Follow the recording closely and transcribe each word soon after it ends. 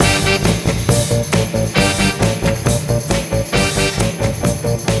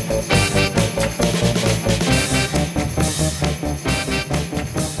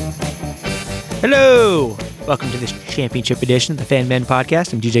Hello! Welcome to this championship edition of the Fan Men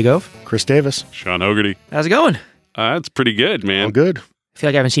Podcast. I'm DJ Gove. Chris Davis. Sean Hogarty. How's it going? It's pretty good, man. All good. I feel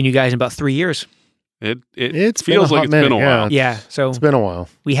like I haven't seen you guys in about 3 years. It feels like it's been a while. Yeah, so It's been a while.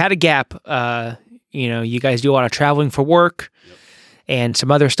 we had a gap. You guys do a lot of traveling for work, and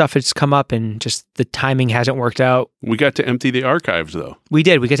some other stuff has come up, and just the timing hasn't worked out. We got to empty the archives, though. We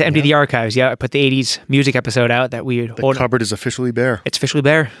did. We got to empty the archives. Yeah, I put the 80s music episode out that we would The hold. cupboard is officially bare. It's officially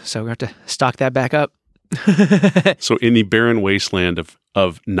bare, so we have to stock that back up. So in the barren wasteland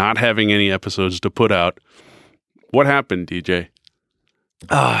of not having any episodes to put out, what happened, DJ?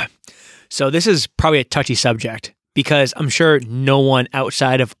 So this is probably a touchy subject because I'm sure no one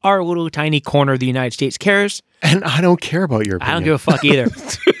outside of our little tiny corner of the United States cares. And I don't care about your opinion. I don't give a fuck either.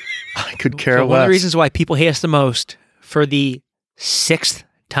 I could care So less. one of the reasons why people hate us the most, for the 6th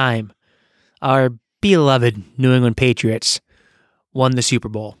time, our beloved New England Patriots won the Super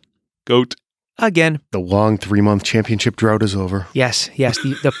Bowl. Goat. Again. The long 3-month championship drought is over. Yes.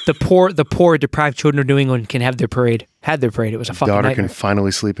 The poor deprived children of New England can have their parade. Had their parade. It was a fucking Daughter nightmare. can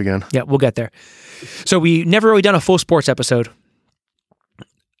finally sleep again. Yeah, we'll get there. So we never really done a full sports episode.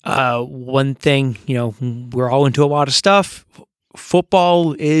 One thing, we're all into a lot of stuff.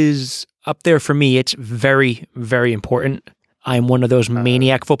 Football is up there for me. It's very, very important. I'm one of those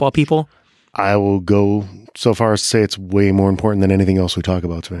maniac football people. I will go so far as to say it's way more important than anything else we talk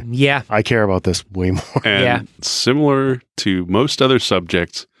about today. Yeah. I care about this way more. And Yeah. similar to most other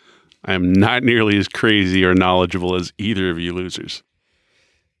subjects, I am not nearly as crazy or knowledgeable as either of you losers.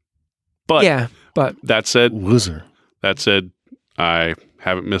 But but that said, Loser. I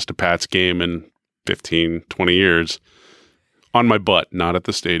haven't missed a Pats game in 15, 20 years. On my butt, not at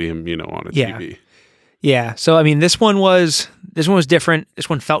the stadium, on a Yeah. TV. yeah. So I mean, this one was different. This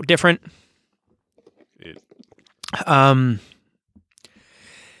one felt different.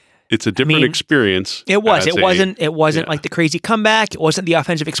 It's a different experience. It was. as It wasn't like the crazy comeback. It wasn't the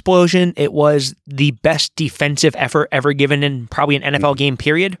offensive explosion. It was the best defensive effort ever given in probably an NFL game,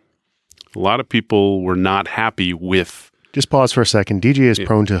 period. A lot of people were not happy with. Just pause for a second. DJ is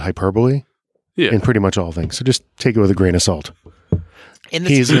prone to hyperbole in pretty much all things. So just take it with a grain of salt.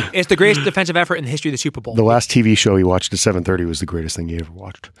 It's the greatest defensive effort in the history of the Super Bowl. The last TV show he watched at 7:30 was the greatest thing he ever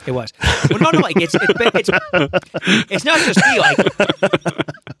watched. It was. Well, no, like it's not just me. Like,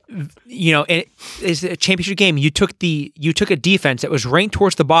 it's a championship game. You took a defense that was ranked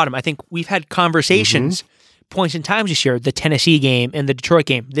towards the bottom. I think we've had conversations, points in times this year, the Tennessee game and the Detroit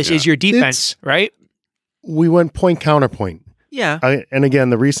game. This is your defense, right? We went point counterpoint. Yeah. And again,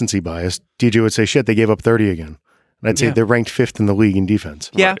 the recency bias. DJ would say, "Shit, they gave up 30 again." And I'd say they're ranked 5th in the league in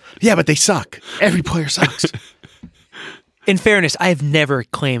defense. Yeah. Right. Yeah, but they suck. Every player sucks. In fairness, I have never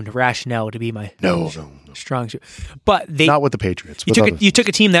claimed rationale to be my No. strong suit. But they Not with the Patriots. you took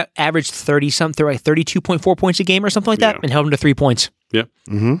a team that averaged 32.4 points a game or something like that, and held them to 3 points. Yeah.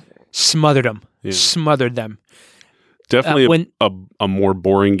 Mm-hmm. Smothered them. Yeah. Smothered them. Definitely a more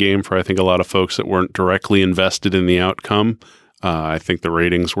boring game for, I think, a lot of folks that weren't directly invested in the outcome. I think the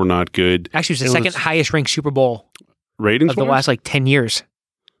ratings were not good. Actually, it was the second highest ranked Super Bowl Ratings of the last 10 years.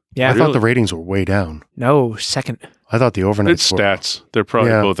 Yeah. I thought the ratings were way down. No, second. I thought the overnight It's score, stats. They're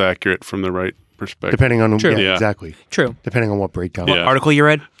probably both accurate from the right perspective. depending on True. Yeah. exactly. True. Depending on what breakdown. Yeah. Article you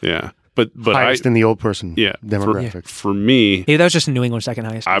read? Yeah. But Highest in the old person demographic. for me, Yeah, that was just in New England second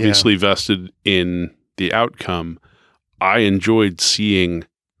highest. obviously vested in the outcome, I enjoyed seeing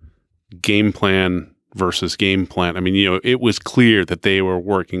game plan versus game plan. I mean, it was clear that they were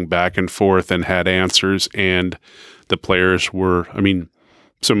working back and forth and had answers, and the players were,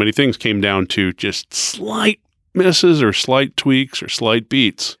 so many things came down to just slight misses or slight tweaks or slight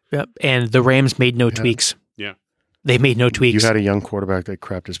beats. Yep. And the Rams made no tweaks. Yeah. They made no tweaks. You had a young quarterback that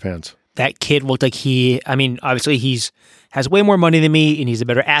crapped his pants. That kid looked like obviously has way more money than me, and he's a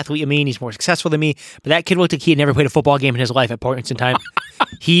better athlete than me, and he's more successful than me. But that kid looked like he had never played a football game in his life at points in time.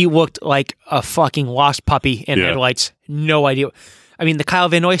 He looked like a fucking lost puppy in headlights. No idea. The Kyle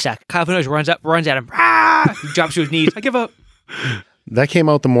Van Noy sack. Kyle Van Noy runs at him. He drops to his knees. I give up. That came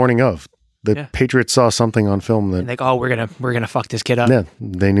out the morning of. The Patriots saw something on film that And like, we're gonna fuck this kid up.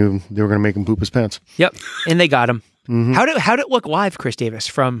 they knew they were going to make him poop his pants. Yep. And they got him. How did it look live, Chris Davis?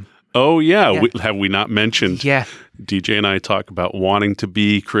 From Oh, yeah. Have we not mentioned? DJ and I talk about wanting to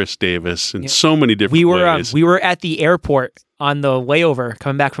be Chris Davis in so many different ways. We were at the airport on the way over,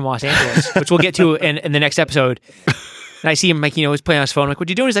 coming back from Los Angeles, which we'll get to in the next episode. And I see him, he's playing on his phone. I'm like, what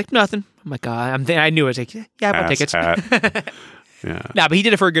are you doing? He's like, nothing. I'm like, I knew it. I was like, yeah, I bought tickets. Yeah. No, but he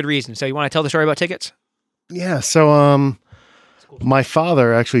did it for a good reason. So you want to tell the story about tickets? Yeah. So, my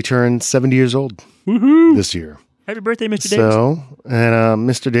father actually turned 70 years old this year. Happy birthday, Mr. Davis. So, and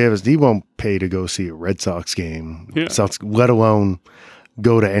Mr. Davis, he won't pay to go see a Red Sox game, Yeah. let alone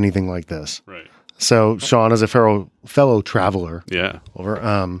go to anything like this. Right. So, Sean, as a fellow traveler, Yeah.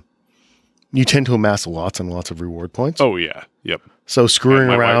 you tend to amass lots and lots of reward points. Oh yeah. Yep. So, screwing And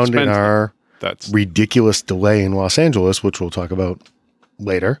my wife around in spends them. our That's ridiculous delay in Los Angeles, which we'll talk about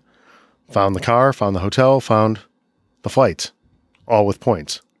later, found the car, found the hotel, found the flights, all with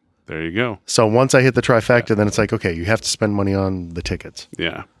points. there. You go. So once I hit the trifecta, then it's like, okay, you have to spend money on the tickets.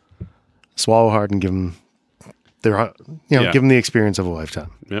 Yeah. Swallow hard and give them their, Yeah. give them the experience of a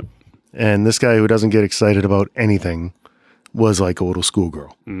lifetime. Yep. And this guy who doesn't get excited about anything was like a little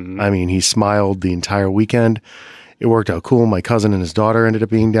schoolgirl. I mean, he smiled the entire weekend. It worked out cool. My cousin and his daughter ended up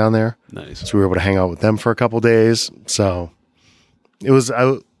being down there. Nice. So we were able to hang out with them for a couple days. So it was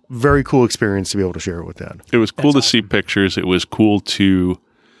a very cool experience to be able to share it with Dad. It was cool to see pictures. It was cool to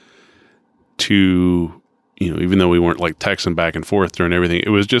even though we weren't like texting back and forth during everything, it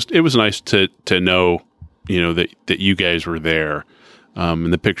was nice to know, that you guys were there.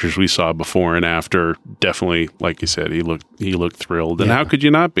 And the pictures we saw before and after, definitely, like you said, he looked thrilled. And how could you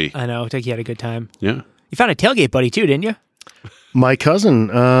not be? I know. You had a good time. Yeah. You found a tailgate buddy too, didn't you? My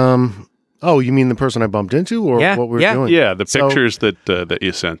cousin, oh, you mean the person I bumped into or Yeah, what we were yeah. doing? Yeah. The So- pictures that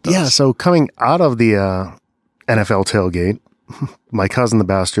you sent us. Yeah, so coming out of the NFL tailgate, my cousin, the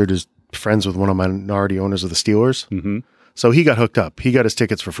bastard, is friends with one of my minority owners of the Steelers. Mm-hmm. So he got hooked up. He got his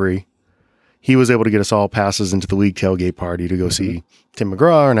tickets for free. He was able to get us all passes into the league tailgate party to go see Tim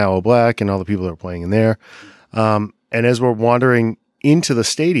McGraw and Al Black and all the people that were playing in there. And as we're wandering into the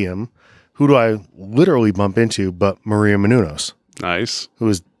stadium, who do I literally bump into but Maria Menounos, Nice. who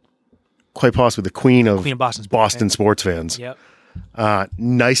is quite possibly the queen of Queen of Boston. Boston sports fans. Yep.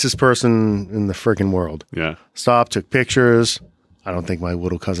 Nicest person in the freaking world. Yeah. Stopped, took pictures. I don't think my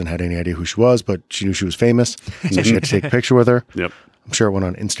little cousin had any idea who she was, but she knew she was famous. So she had to take a picture with her. Yep. I'm sure it went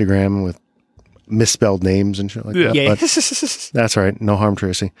on Instagram with misspelled names and shit like that. Yeah. But that's all right. No harm,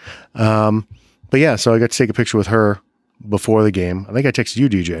 Tracy. But yeah, so I got to take a picture with her before the game. I think I texted you,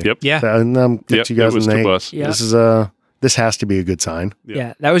 DJ. Yep. Yeah. And Yep. you guys It was and the they, bus. Yeah. this has to be a good sign.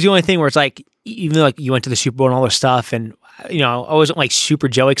 Yeah, that was the only thing where it's like, even though like you went to the Super Bowl and all this stuff, and I wasn't like super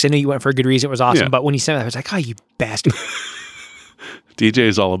jelly because I knew you went for a good reason. It was awesome, Yeah. but when you said that, I was like, oh, you bastard. DJ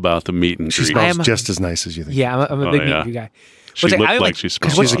is all about the meet and She greet. smells am a- just as nice as you think. Yeah, I'm a Oh, big yeah. meat you guy. She Was it- looked I like like- she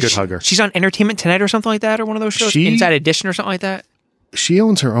 'cause smelled. She's a good hugger. She's on Entertainment Tonight or something like that, or one of those shows, She- Inside Edition or something like that. She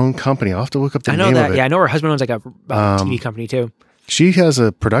owns her own company. I'll have to look up the I know name that. of it. Yeah, I know her husband owns like a TV company too. She has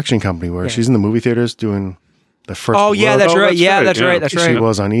a production company where Yeah. she's in the movie theaters doing the first. Oh yeah, look. that's Oh, right. that's Yeah, right. that's Yeah. right. That's She right.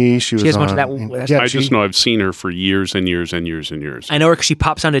 was on E. She was has a on. bunch of that- yeah, I she- just know I've seen her for years and years and years and years. I know her because she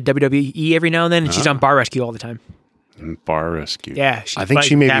pops onto WWE every now and then, and she's on Bar Rescue all the time. And Bar Rescue. Yeah, I think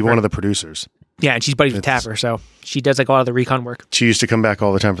she may be one of the producers. Yeah, and she's buddies with Tapper, so she does like a lot of the recon work. She used to come back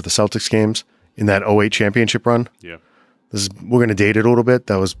all the time for the Celtics games in that 08 championship run. Yeah. We're going to date it a little bit.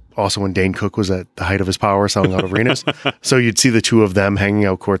 That was also when Dane Cook was at the height of his power selling out arenas. So you'd see the two of them hanging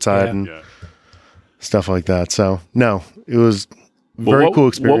out courtside and Yeah. stuff like that. So no, it was Well, very cool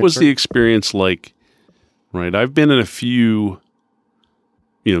experience. What was the experience like? Right. I've been in a few,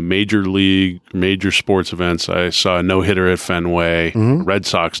 major league, major sports events. I saw a no-hitter at Fenway, Red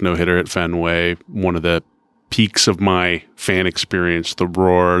Sox no-hitter at Fenway, one of the peaks of my fan experience, the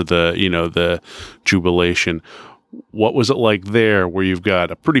roar, the jubilation. What was it like there where you've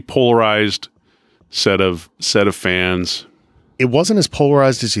got a pretty polarized set of fans? It wasn't as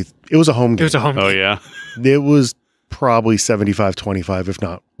polarized as it was a home It game. was a home. Oh yeah. It was probably 75-25, if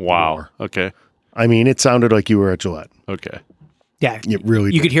not Wow. more. Okay. I mean, it sounded like you were at Gillette. Okay. Yeah, It really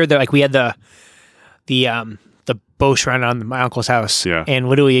you did. could hear like we had the Bose run on my uncle's house. Yeah. and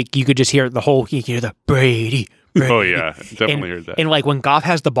literally you could just hear you could hear the Brady. Oh yeah. Definitely and, heard that. And like when Goff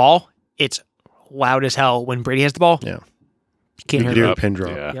has the ball, it's loud as hell. When Brady has the ball, Yeah. you can't You could hear hear it. the pin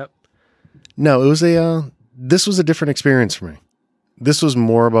drop. Yeah. Yep. No, it was this was a different experience for me. This was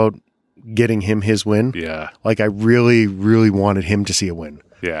more about getting him his win. Yeah. Like I really, really wanted him to see a win.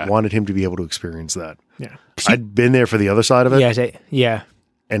 Yeah. Wanted him to be able to experience that. Yeah. I'd been there for the other side of it, Yeah.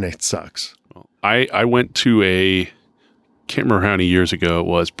 and it sucks. I went to can't remember how many years ago it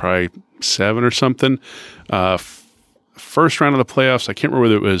was, probably 7 or something. First round of the playoffs. I can't remember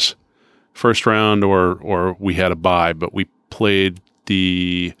whether it was first round or we had a bye, but we played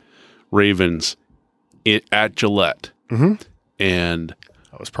the Ravens at Gillette, and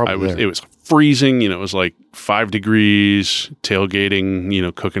I was probably there. it was freezing. It was like 5 degrees.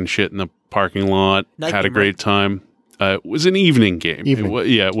 Tailgating, cooking shit in the parking lot. Night Had a game, great time. It was an evening game. Evening.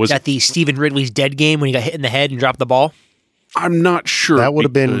 It was. Got the Stephen Ridley's dead game when he got hit in the head and dropped the ball. I'm not sure. That would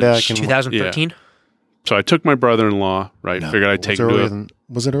have been because- back in 2013. So I took my brother-in-law, right? Figured I'd take him to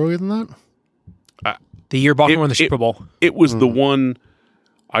Was it earlier than that? The year Baltimore won the Super Bowl. It was the one,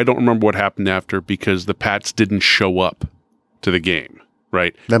 I don't remember what happened after because the Pats didn't show up to the game,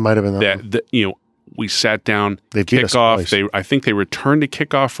 right? That might have been that one. We sat down, They beat us kickoff. twice. I think they returned to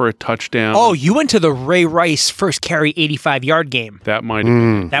kickoff for a touchdown. Oh, you went to the Ray Rice first carry 85-yard game. That might have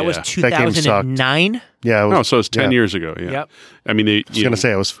been. That was That game sucked. 2009. Yeah. It was, No, so it's 10 yeah. years ago. Yeah. Yep. I mean, I was going to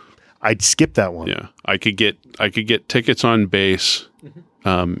say, I'd skip that one. yeah, I could get tickets on base,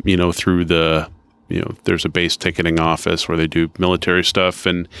 through the, there's a base ticketing office where they do military stuff.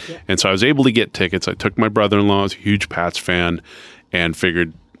 And so I was able to get tickets. I took my brother-in-law, who's a huge Pats fan, and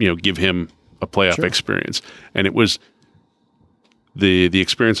figured, give him a playoff experience. And it was the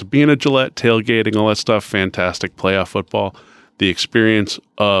experience of being at Gillette, tailgating, all that stuff, fantastic playoff football. The experience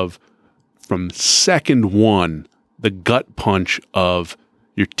of, from second one, the gut punch of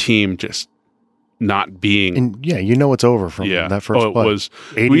your team just not being... And yeah, it's over from that first it play. was...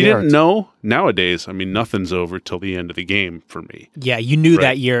 80 We yards. didn't know. Nowadays, I mean, nothing's over till the end of the game for me. Yeah, you knew Right.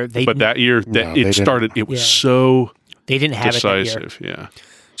 that year. But that year, No, they it started... It was so they didn't have it that year. decisive. Yeah.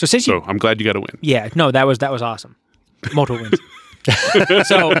 So since you, So I'm glad you got to win. yeah, no, that was awesome. Multiple wins.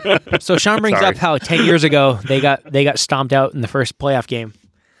 So Sean brings Sorry. up how 10 years ago they got stomped out in the first playoff game.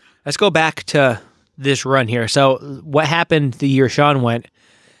 Let's go back to this run here. So what happened the year Sean went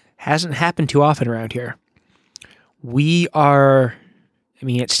hasn't happened too often around here. We are, I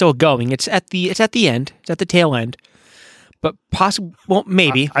mean, it's still going. It's at the end. It's at the tail end. But possibly, well,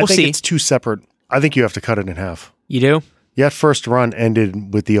 maybe I we'll think see. it's two separate. I think you have to cut it in half. You do? That first run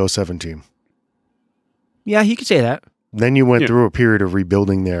ended with the 07 team. Yeah, you could say that. Then you went Yeah. through a period of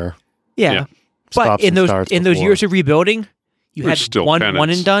rebuilding there. Yeah. Yeah. But Stops in and those starts those before. years of rebuilding, you Which had still one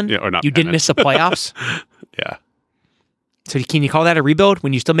pennants. and done. Yeah, or not you didn't miss the playoffs. Yeah. So can you call that a rebuild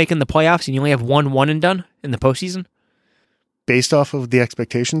when you're still making the playoffs and you only have one and done in the postseason? Based off of the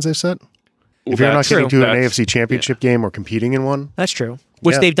expectations they've set? Well, If you're not that's getting true. to an That's- AFC championship game or competing in one, That's true.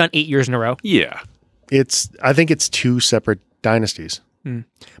 Which Yeah. they've done 8 years in a row. Yeah. I think it's two separate dynasties.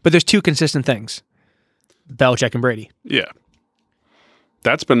 But there's two consistent things: Belichick and Brady. Yeah.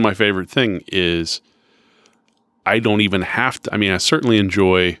 That's been my favorite thing is I don't even have to. I mean, I certainly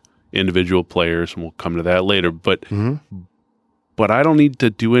enjoy individual players, and we'll come to that later, but I don't need to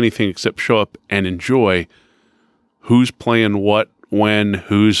do anything except show up and enjoy who's playing what, when,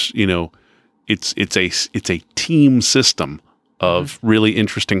 who's, it's a team system of really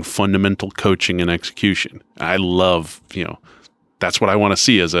interesting fundamental coaching and execution. I love, that's what I want to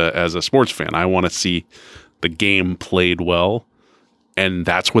see as a sports fan. I want to see the game played well, and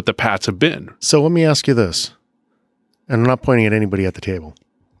that's what the Pats have been. So let me ask you this, and I'm not pointing at anybody at the table,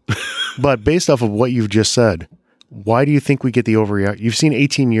 but based off of what you've just said, why do you think we get the overreaction? You've seen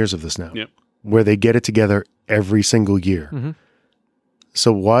 18 years of this now, Yep. where they get it together every single year.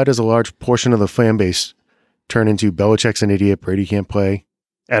 So why does a large portion of the fan base turn into Belichick's an idiot, Brady can't play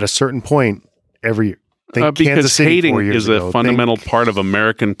at a certain point every year? Think Because Kansas City hating 4 years is ago. a fundamental Think- part of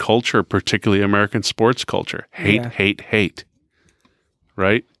American culture, particularly American sports culture. Hate, Yeah. hate.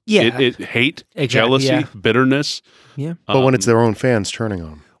 Right? Yeah. Hate, Exactly, jealousy, yeah. bitterness. Yeah. but when it's their own fans turning on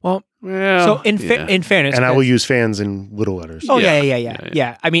them. Well, Well, so in fairness, And I will use fans in little letters. Oh Yeah.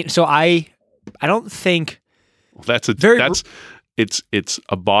 yeah. I mean, so I don't think That's Very- it's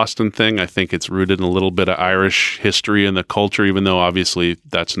a Boston thing. I think it's rooted in a little bit of Irish history in the culture, even though obviously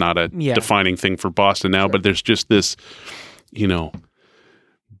that's not a Yeah. defining thing for Boston now. But there's just this,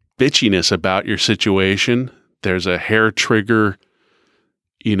 bitchiness about your situation. There's a hair trigger,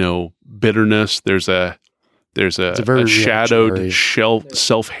 bitterness. There's a very shadowed reactionary.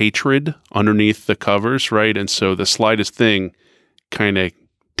 self-hatred underneath the covers, right? And so the slightest thing kind of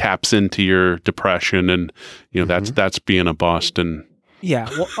taps into your depression, and that's being a Boston. yeah.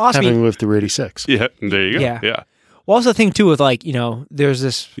 Well, also, Having lived through 86. Yeah, there you go. Yeah. Yeah. well, also the thing too with there's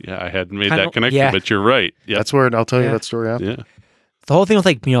this I hadn't made Kinda- that connection, yeah. but you're right. Yeah, That's where I'll tell you Yeah. that story after. yeah. the whole thing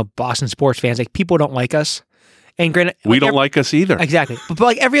with Boston sports fans. Like people don't like us, and granted, We don't like us either. exactly. But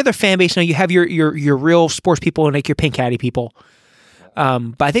like every other fan base, you have your real sports people and like your pink caddy people.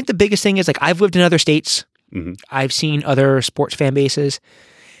 But I think the biggest thing is like I've lived in other states. Mhm. I've seen other sports fan bases,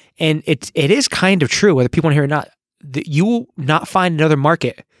 and it is kind of true whether people want to hear it or not. That you will not find another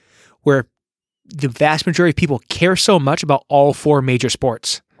market where the vast majority of people care so much about all four major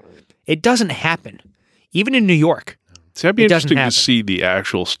sports. It doesn't happen, even in New York. See, I'd be It doesn't interesting to happen. see the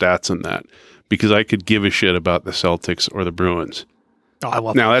actual stats in that because I could give a shit about the Celtics or the Bruins. Oh, I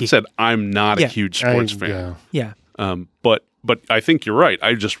love Now that said, I'm not Yeah. a huge sports fan. yeah. But I think you're right.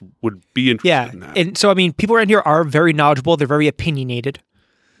 I just would be interested Yeah, in that. and so I mean, people around here are very knowledgeable. They're very opinionated.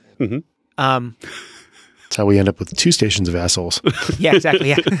 Mhm. That's how we end up with 2 stations of assholes. Yeah, exactly.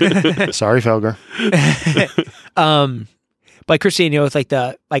 Yeah. Sorry, Felger. But Christian, it's like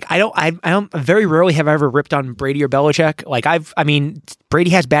I don't very rarely have I ever ripped on Brady or Belichick. Like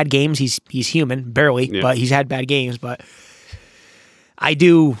Brady has bad games. He's human, barely, but he's had bad games. But I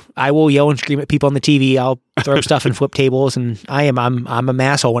will yell and scream at people on the TV. I'll throw stuff and flip tables, and I'm an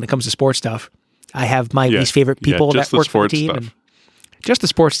asshole when it comes to sports stuff. I have my least favorite people that work for the team, and just the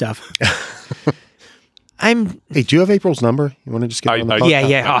sports stuff. Hey, do you have April's number? You want to just get on the phone?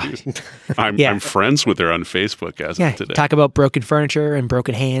 Yeah. I'm friends with her on Facebook as of today. Talk about broken furniture and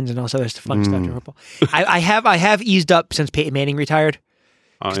broken hands and all this other fun stuff. I have eased up since Peyton Manning retired.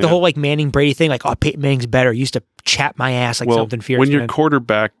 The whole Manning Brady thing, Peyton Manning's better, used to chat my ass something fierce. When your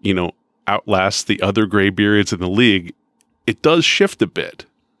quarterback, outlasts the other graybeards in the league, it does shift a bit.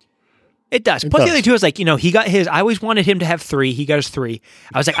 It does. Plus, the other two is he got his. I always wanted him to have 3. He got his 3.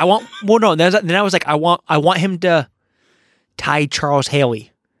 I was like, I want. Well, no. Then I was like, I want him to tie Charles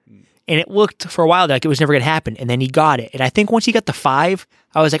Haley, and it looked for a while like it was never going to happen. And then he got it. And I think once he got the 5,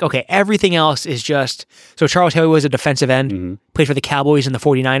 I was like, okay, everything else is just. So Charles Haley was a defensive end, played for the Cowboys and the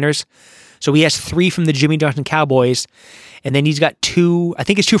 49ers. So he has 3 from the Jimmy Johnson Cowboys, and then he's got 2. I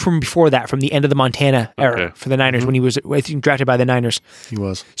think it's 2 from before that, from the end of the Montana era for the Niners when he was drafted by the Niners. He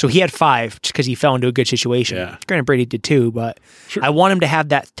was. So he had 5 just because he fell into a good situation. Yeah. Granted, Brady did too, but I want him to have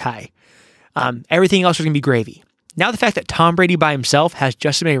that tie. Everything else was going to be gravy. Now the fact that Tom Brady by himself has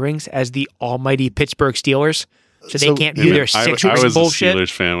just as many rings as the almighty Pittsburgh Steelers, so they can't do their 6 I was bullshit. a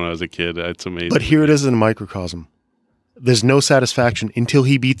Steelers fan when I was a kid. That's amazing. But here it is in a microcosm. There's no satisfaction until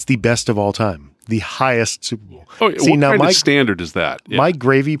he beats the best of all time, the highest Super Bowl. Oh, see, what kind of standard is that? Yeah. My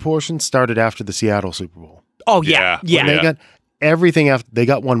gravy portion started after the Seattle Super Bowl. Oh, yeah. When they got everything after. They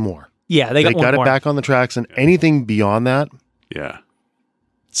got one more. Yeah, they got one more. It back on the tracks, and anything beyond that. Yeah.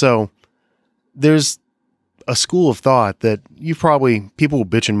 So there's a school of thought that people will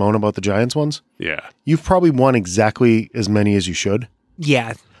bitch and moan about the Giants ones. Yeah. You've probably won exactly as many as you should.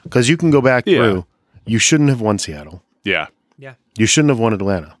 Yeah. Because you can go back through. You shouldn't have won Seattle. Yeah. Yeah. You shouldn't have won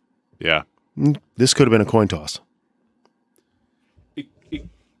Atlanta. Yeah. This could have been a coin toss.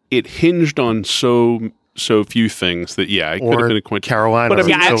 It hinged on so few things that it could have been a coin toss. Carolina.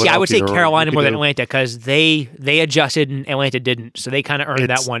 But I would say Carolina more than Atlanta because they adjusted and Atlanta didn't, so they kind of earned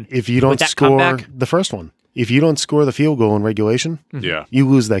that one. If you don't score the first one, if you don't score the field goal in regulation, you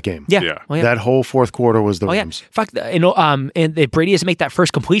lose that game. Yeah. Well, yeah. That whole fourth quarter was the Rams. Fuck. And Brady has to make that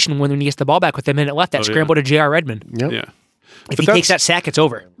first completion when he gets the ball back with a minute left. That scramble to J.R. Redmond. Yep. Yeah. If he takes that sack, it's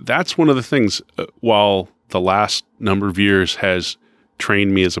over. That's one of the things. While the last number of years has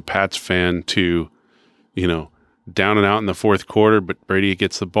trained me as a Pats fan to, down and out in the fourth quarter, but Brady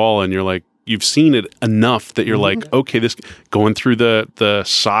gets the ball, and you're like, you've seen it enough that you're like, okay, this going through the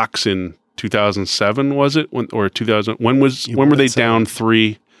Sox in 2007 was it when 2000? When were they down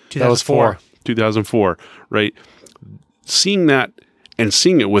 3? 2004. 2004, right? Seeing that and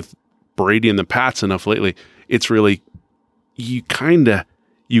seeing it with Brady and the Pats enough lately, it's really you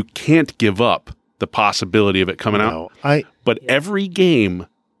can't give up the possibility of it coming out. But every game,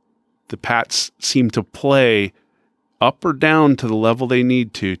 the Pats seem to play up or down to the level they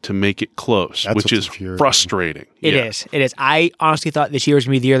need to make it close, which is frustrating. It is. I honestly thought this year was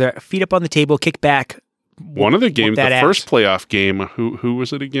going to be the year that feet up on the table, kick back. One of the games, the first playoff game, who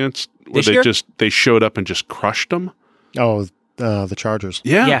was it against? Where they showed up and just crushed them? Oh, the Chargers.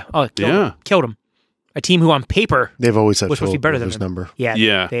 Yeah. Yeah. Oh, killed them. A team who on paper they've always had was supposed to be better than this number.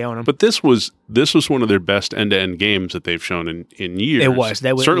 Yeah. They own them. But this was one of their best end-to-end games that they've shown in years. It was.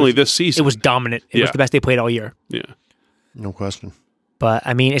 Certainly this season. It was dominant. It was the best they played all year. Yeah. No question. But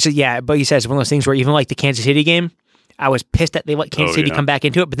I mean, but you said it's one of those things where even like the Kansas City game, I was pissed that they let Kansas City come back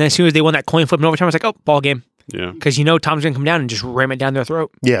into it. But then as soon as they won that coin flip in overtime, I was like, oh, ball game. Yeah. Because Tom's going to come down and just ram it down their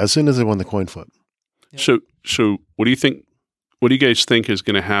throat. Yeah, as soon as they won the coin flip. So what do you think? What do you guys think is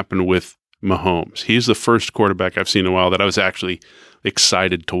going to happen with Mahomes? He's the first quarterback I've seen in a while that I was actually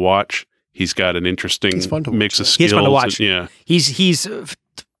excited to watch. He's got an interesting mix of skills. He's fun to watch. Yeah. He's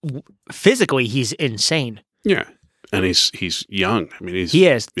physically he's insane. Yeah. And he's young. I mean, he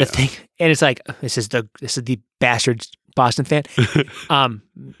is the thing, and it's like this is the bastard Boston fan.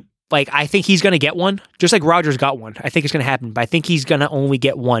 I think he's gonna get one, just like Rodgers got one. I think it's gonna happen, but I think he's gonna only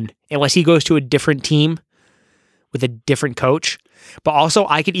get one unless he goes to a different team with a different coach. But also,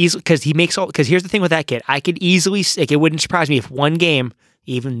 I could easily because here's the thing with that kid, I could easily it wouldn't surprise me if one game,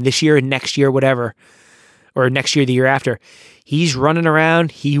 even this year and next year, whatever, or next year, the year after. He's running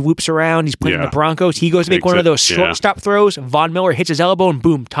around. He whoops around. He's playing the Broncos. He goes to make one of those shortstop throws. Von Miller hits his elbow, and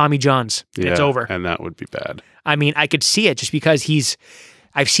boom, Tommy Johns. It's over. And that would be bad. I mean, I could see it just because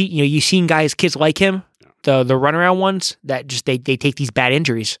I've seen, you've seen kids like him the runaround ones that just they take these bad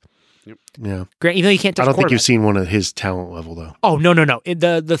injuries. Yeah. Grant, even though you can't touch I don't think quarterback. you've seen one at his talent level though. Oh no.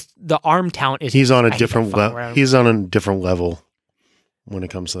 The arm talent is. He's on I a hate different that fucking level. round. He's on a different level when it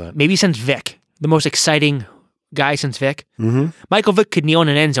comes to that. Maybe since Vic, the most exciting guy since Vic. Mm-hmm. Michael Vick could kneel in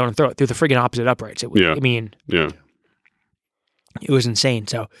an end zone and throw it through the friggin' opposite uprights. It was, Yeah. I mean, Yeah. it was insane.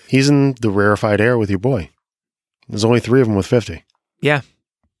 So He's in the rarefied air with your boy. There's only 3 of them with 50. yep,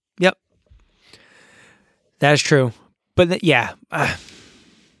 that is true. But yeah,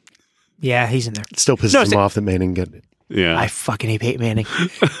 he's in there. It still pisses him off that Manning get it. Yeah. I fucking hate Peyton Manning.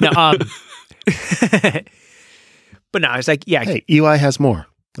 No, but no, it's like Hey, Eli has more.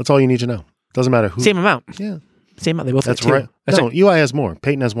 That's all you need to know. Doesn't matter who. same amount. Yeah, Same amount. They both that's have two. right. That's, No, Eli has more.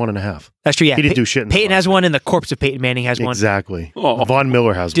 Peyton has 1.5. that's true. Yeah, He didn't do shit in the Peyton last has one, and the corpse of Peyton Manning has one. Exactly. Oh. Von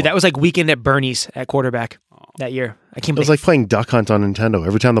Miller has Dude, one. that was like weekend at Bernie's at quarterback that year. I can't It was believe. like playing Duck Hunt on Nintendo.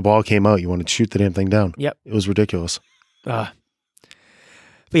 Every time the ball came out, you wanted to shoot the damn thing down. Yep. It was ridiculous.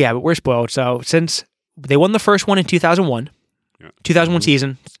 But yeah, but we're spoiled. So since they won the first one in 2001, 2001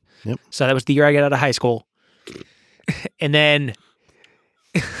 season. Yep. So that was the year I got out of high school. And then,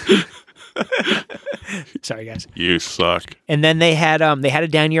 sorry guys. You suck. And then they had a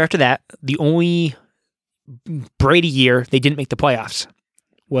down year after that. The only Brady year they didn't make the playoffs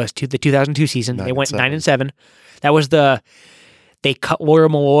was to the 2002 season. They went 9-7. That was they cut Lawyer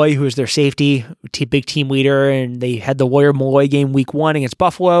Malloy, who was their safety, big team leader, and they had the Lawyer Malloy game week 1 against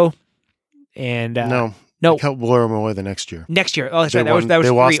Buffalo. And No. no, Cut Laura Malloy the next year. next year. Oh, that's right. They That was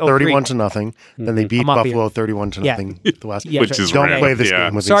they lost 3-0-3. 31 to nothing. Then they beat I'm off Buffalo 31 to Yeah. nothing the last Yeah, Which that's is right. Don't random. play this Yeah.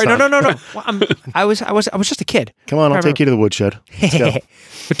 game with Sorry, me. no. Well, I was just a kid. Come on, I'll Remember- take you to the woodshed. Let's go.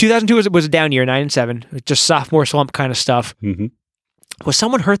 But 2002 was a down year, 9-7, just sophomore slump kind of stuff. Mm-hmm. Was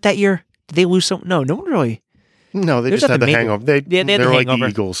someone hurt that year? Did they lose some? No one really. No, they There's just had the nothing major. hangover. They had the They're like hangover. the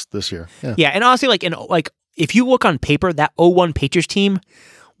Eagles this year. Yeah. Yeah, and honestly, if you look on paper, that 0-1 Patriots team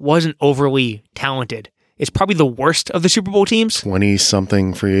wasn't overly talented. It's probably the worst of the Super Bowl teams.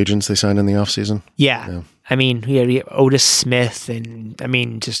 20-something free agents they signed in the offseason. Yeah. I mean, you had Otis Smith, and I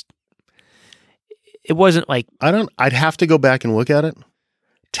mean, just it wasn't like I'd have to go back and look at it.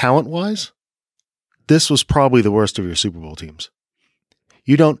 Talent-wise, this was probably the worst of your Super Bowl teams.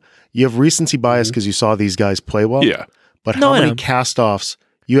 You have recency bias because you saw these guys play well. Yeah. But No, how I many know. cast-offs?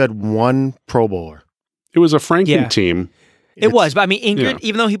 You had one Pro Bowler. It was a Franken Yeah. team. it was. But I mean, Ingrid, Yeah.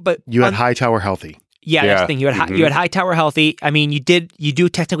 even though You had Hightower healthy. Yeah, that's Yeah. the thing. You had Hightower healthy. I mean, you do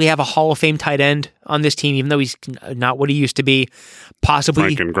technically have a Hall of Fame tight end on this team, even though he's not what he used to be. Possibly,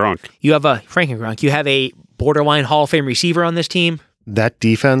 Frank and Gronk. you have a Frank and Gronk. You have a borderline Hall of Fame receiver on this team. That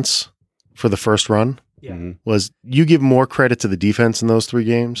defense for the first run Yeah. Mhm. was you give more credit to the defense in those 3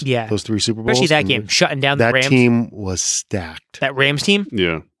 games. Yeah. Those 3 Super Bowls. Especially that than game, shutting down the That Rams. team was stacked. That Rams team.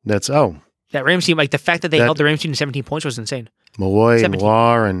 Yeah. That Rams team. Like the fact that they That- held the Rams team to 17 points was insane. Malloy 17. and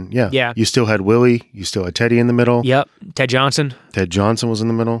Lahr and Yeah. You still had Willie. You still had Teddy in the middle. Yep. Ted Johnson. Ted Johnson was in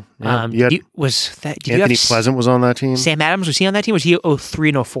the middle. Yeah. You had Did you Anthony have Pleasant was on that team. Sam Adams? Was he on that team? Was he 03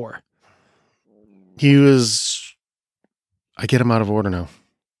 and 04? He was. I get him out of order now.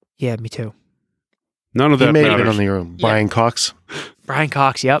 Yeah, me too. None of He that may have been matters. on the room. Brian Cox. Brian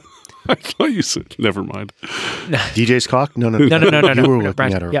Cox. Yep. I thought you said, never mind. DJ's Cox? No. No. You were No, looking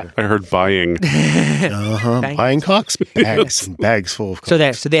Brian- at her. yeah. I heard buying. Uh-huh. Thanks. Brian Cox? Bags and bags full of Cox.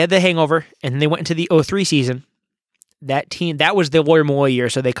 So they had the hangover, and then they went into the 03 season. That team, that was the Lawyer Malloy year,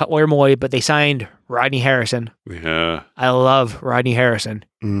 so they cut Lawyer Malloy, but they signed Rodney Harrison. Yeah. I love Rodney Harrison.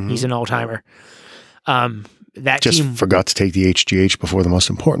 Mhm. He's an all-timer. That Just team. forgot to take the HGH before the most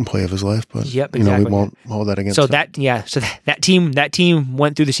important play of his life, but Yep, we exactly. won't hold that against So him. that team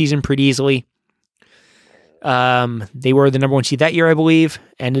went through the season pretty easily. They were the number 1 seed that year, I believe.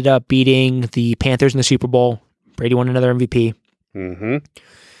 Ended up beating the Panthers in the Super Bowl. Brady won another MVP. Mm-hmm.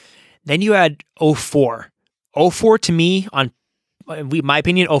 Then you had 04. 04 to me, my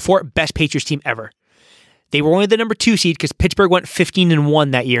opinion, 04 best Patriots team ever. They were only the number 2 seed because Pittsburgh went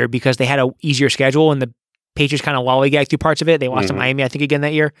 15-1 that year because they had an easier schedule and the Patriots kind of lollygagged through parts of it. They lost to Miami, I think, again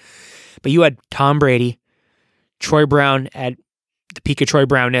that year. But you had Tom Brady, Troy Brown at the peak of Troy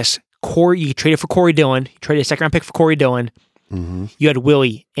Brownness. You traded for Corey Dillon. You traded a 2nd-round pick for Corey Dillon. Mhm. You had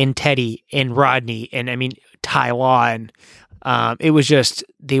Willie and Teddy and Rodney and, I mean, Ty Law. And it was just,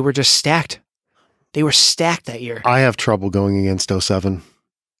 they were just stacked. They were stacked that year. I have trouble going against 07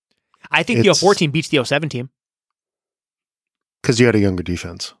 I think the 04 team beats the 07 team. because you had a younger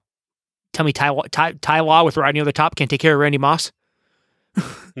defense. Tell me Ty Law with Rodney on the top can't take care of Randy Moss?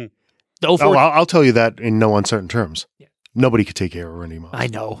 The 04 Oh, I'll tell you that in no uncertain terms. Yeah. Nobody could take care of Randy Moss. I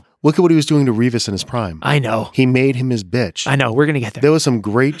know. Look at what he was doing to Revis in his prime. I know. He made him his bitch. I know. We're going to get there. There was some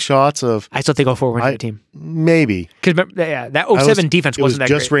great shots of I still think 04 wins that team. maybe. Because that 07 defense It was wasn't that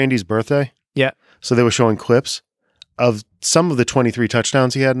just great. Randy's birthday. Yeah. So they were showing clips of some of the 23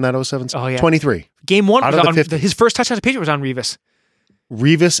 touchdowns he had in that 07. Oh, yeah. 23. Game one, Out was of the on, 50. his first touchdown as a Patriot was on Revis.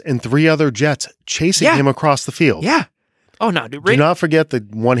 Revis and 3 other Jets chasing Yeah. him across the field. Yeah. Oh, no. Dude, Do not forget the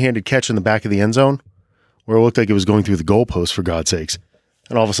one-handed catch in the back of the end zone where it looked like it was going through the goalpost, for God's sakes.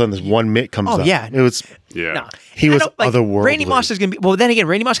 And all of a sudden, this one mitt comes up. yeah. It was, Yeah. No. he I was don't- like, otherworldly. Randy Moss is going to be... Well, then again,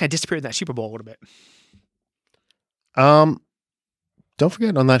 Randy Moss kind of disappeared in that Super Bowl a little bit. Don't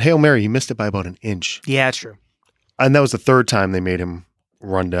forget, on that Hail Mary, he missed it by about an inch. Yeah, that's true. And that was the third time they made him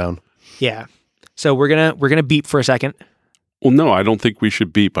run down. Yeah. So we're gonna beep for a second. Well, no, I don't think we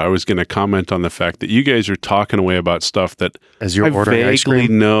should beep. I was going to comment on the fact that you guys are talking away about stuff that As you're I ordering ice vaguely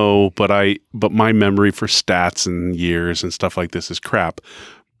cream. know, but my memory for stats and years and stuff like this is crap.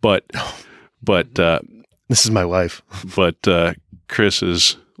 But This is my life.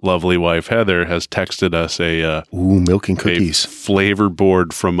 Chris's lovely wife Heather has texted us a Ooh, milk and a cookies. flavor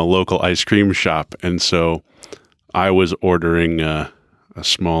board from a local ice cream shop, and so I was ordering a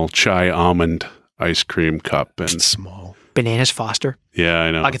small chai almond ice cream cup, and Small. Bananas Foster. yeah,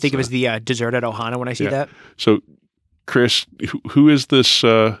 I know. I can think of as the dessert at Ohana when I see Yeah. that. So, Chris, who is this?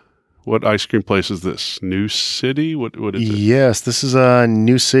 What ice cream place is this? New City? What is it? Yes, this is a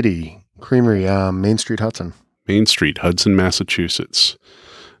New City Creamery, Main Street, Hudson. Main Street, Hudson, Massachusetts.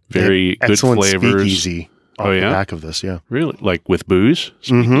 Very good Excellent flavors. speakeasy off Oh, the yeah? back of this, yeah. Really, like with booze?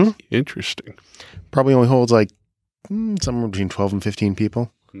 Mhm. Interesting. Probably only holds like somewhere between 12 and 15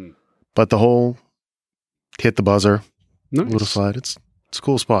 people. Hmm. But the whole hit the buzzer, Nice. little slide. It's a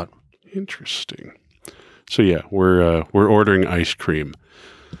cool spot. Interesting. So yeah, we're ordering ice cream,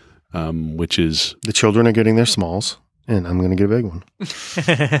 which is The children are getting their smalls, and I'm going to get a big one.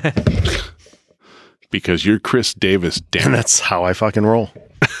 because you're Chris Davis. And Damn it. that's how I fucking roll.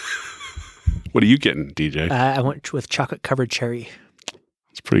 What are you getting, DJ? I went with chocolate covered cherry.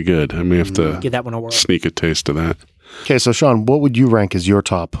 It's pretty good. I may have to Give that one a whirl. sneak a taste of that. Okay, so Sean, what would you rank as your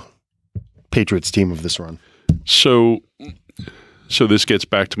top Patriots team of this run? So this gets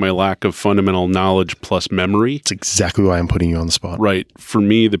back to my lack of fundamental knowledge plus memory. It's exactly why I'm putting you on the spot. Right. For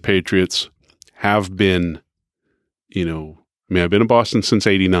me, the Patriots have been, I've been in Boston since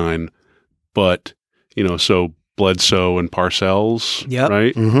 '89, but, so Bledsoe and Parcells, Yep.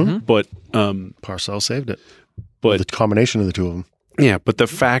 right? Mm-hmm. But, Parcells saved it. but The combination of the two of them. yeah, but the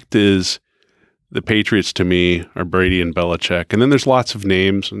fact is, the Patriots to me are Brady and Belichick, and then there's lots of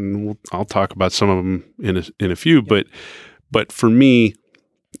names, and I'll talk about some of them in a few. But for me,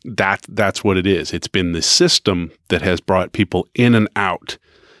 that's what it is. It's been the system that has brought people in and out,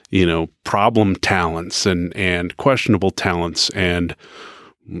 problem talents and questionable talents and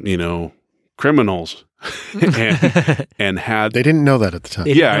criminals, and had They didn't know that at the time.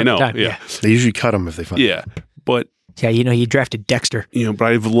 They didn't yeah, I know, at the time, yeah, They usually cut them if they find yeah, but. Yeah, you drafted Dexter. But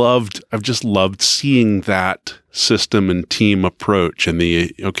I've just loved seeing that system and team approach and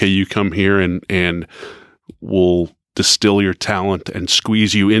you come here and we'll distill your talent and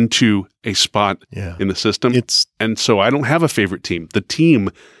squeeze you into a spot Yeah. in the system. It's And so I don't have a favorite team. The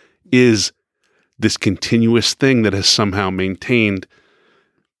team is this continuous thing that has somehow maintained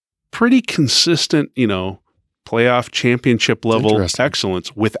pretty consistent, playoff championship level Interesting.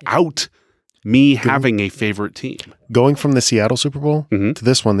 excellence without me having a favorite team. going from the Seattle Super Bowl Mhm. to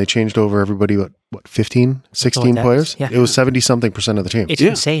this one. They changed over everybody, what 15, 16 that. players? Yeah. It was 70-something% of the team. It's Yeah.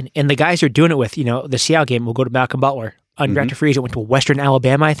 insane. And the guys are doing it with, the Seattle game will go to Malcolm Butler. Undrafted free agent went to Western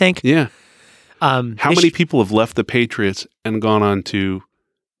Alabama, I think. Yeah. How They many sh- people have left the Patriots and gone on to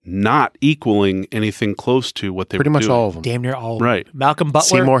not equaling anything close to what they Pretty were much doing? all of them. Damn near all. Right. Malcolm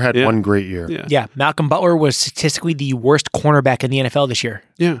Butler. Seymour had Yeah. one great year. Yeah. Yeah, Malcolm Butler was statistically the worst cornerback in the NFL this year.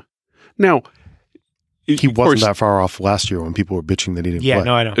 Yeah. Now, He of wasn't course, that far off last year when people were bitching that he didn't Yeah, play.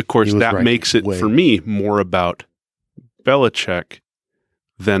 no, I know. of course, He was that ranked makes it way- for me more about Belichick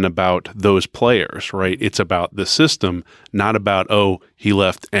than about those players, right? It's about the system, not about, he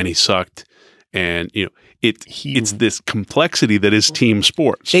left and he sucked. And, it's this complexity that is team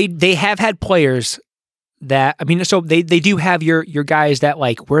sports. They have had players that so they do have your guys that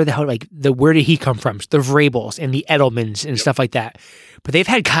where the hell where did he come from? The Vrabels and the Edelmans and stuff like that. But they've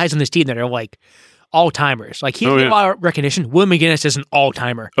had guys on this team that are all timers. He doesn't get a lot of recognition. Will McGinnis is an all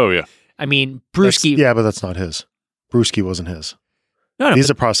timer. Oh, yeah. I mean, That's- Brewski. Yeah, but that's not his. Brewski wasn't his. No,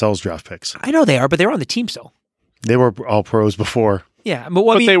 These are Parcells draft picks. I know they are, but they're on the team still. They were all pros before. Yeah, but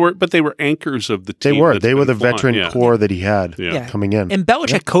what I mean, They were anchors of the They team. were. that's They were been the veteran flying. Yeah. core that he had Yeah. Yeah. coming in. and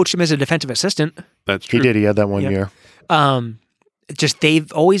Belichick coached him as a defensive assistant. That's true. He did. He had that one Yeah. year. Just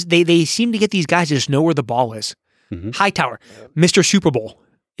they seem to get these guys to just know where the ball is. Mhm. Hightower, Mr. Super Bowl.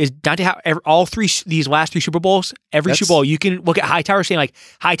 Is Dante all these last 3 Super Bowls, every That's- Super Bowl, you can look at Hightower saying like,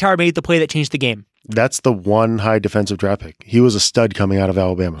 Hightower made the play that changed the game. That's the one high defensive draft pick. He was a stud coming out of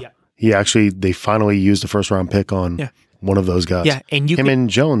Alabama. Yeah. They finally used a first round pick on Yeah. one of those guys. Yeah, and you him could, and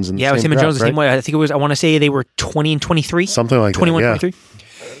Jones. In the it was same him and Jones draft, the same right? way. I think it was, I want to say they were 20 and 23. Something like 21, that. Yeah. 23.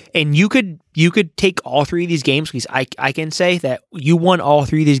 And you could take all 3 of these games because I can say that you won all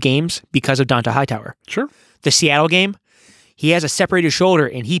 3 of these games because of Dante Hightower. Sure. The Seattle game, he has a separated shoulder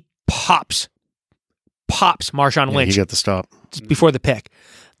and he pops Marshawn Yeah, Lynch he got the stop. before the pick.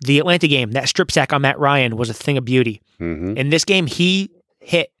 The Atlanta game, that strip sack on Matt Ryan was a thing of beauty. Mm-hmm. In this game, he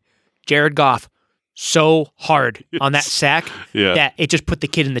hit Jared Goff so hard on that sack Yeah. that it just put the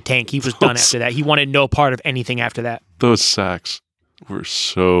kid in the tank. He was done after that. He wanted no part of anything after that. Those sacks were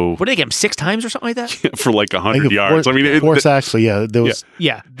so What did they get him 6 times or something like that? for like I 100 think yards. I mean, 4 sacks, but yeah, there was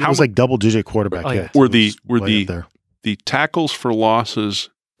Yeah. it was like double digit quarterback Oh, yeah. hits. Were It the- was were way the- up there. the tackles for losses,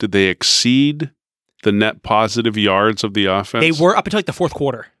 did they exceed the net positive yards of the offense? They were up until like the 4th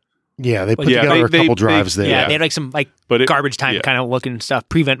quarter. Yeah, they put Yeah, together they- a couple they- drives they- there. Yeah, Yeah. they had like some like but it, garbage time yeah. kind of looking stuff,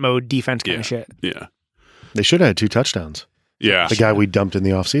 prevent mode, defense kind Yeah. of shit. Yeah. They should have had 2 touchdowns. Yeah. The guy we dumped in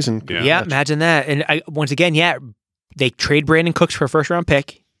the offseason. Yeah. Yeah, imagine that. And once again, they trade Brandon Cooks for a 1st-round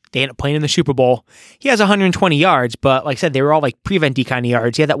pick. They end up playing in the Super Bowl. He has 120 yards, but like I said, they were all like prevent-y kind of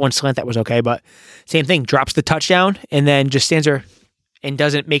yards. He had that one slant that was okay, but same thing. Drops the touchdown and then just stands there and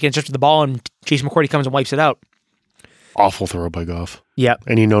doesn't make an interception with the ball, and Jason McCourty comes and wipes it out. Awful throw by Goff. Yep.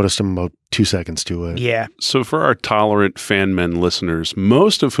 And he noticed him about 2 seconds too late. Yeah. So for our tolerant fan men listeners,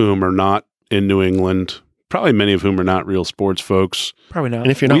 most of whom are not in New England, probably many of whom are not real sports folks. Probably not.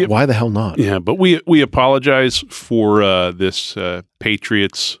 And if you're not, why the hell not? Yeah, but we apologize for this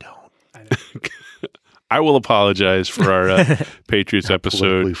Patriots. I will apologize for our Patriots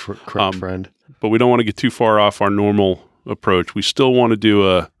episode, Politically correct friend. but we don't want to get too far off our normal approach. We still want to do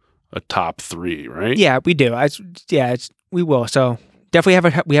a top 3, right? Yeah, we do. We will. So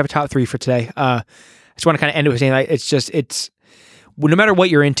definitely we have a top 3 for today. I just want to kind of end it with saying like, it's no matter what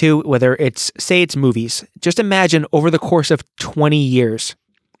you're into, whether it's movies, just imagine over the course of 20 years,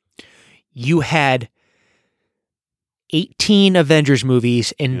 you had 18 Avengers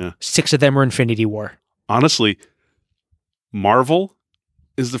movies and 6 of them were Infinity War. Honestly, Marvel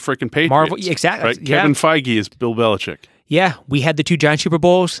is the freaking Patriots. Marvel, exactly. Right? Yeah. Kevin Feige is Bill Belichick. Yeah, we had the 2 giant Super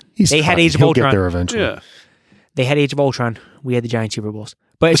Bowls. He's They had fine. Age of He'll get Ultron. there eventually. Yeah. They had Age of Ultron. We had the giant Super Bowls.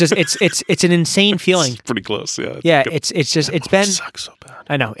 But it's just it's an insane feeling. It's pretty close. Yeah. Yeah, Good. it's been Sucks so bad.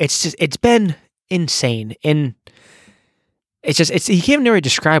 I know. It's been insane. And it's you can't really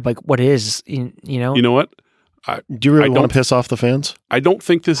describe like what it is, you know. You know what? Do you really I want don't- to piss off the fans? I don't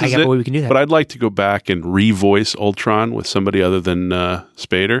think this I is got it, a way we can do that. but I'd like to go back and revoice Ultron with somebody other than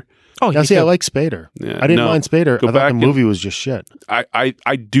Spader. Oh, Now, you see, I do. like Spader. Yeah, I didn't no. mind Spader. Go I thought back the and- movie was just shit.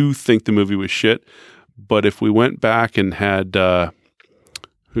 I do think the movie was shit, but if we went back and had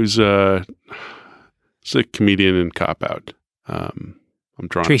who's a comedian in Cop Out? I'm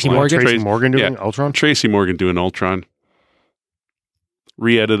drawing a Tracy blank. Morgan? Tracy Morgan doing yeah. Ultron? Tracy Morgan doing Ultron.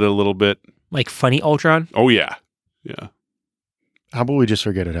 Re-edit it a little bit. Like funny Ultron. Oh yeah, yeah. How about we just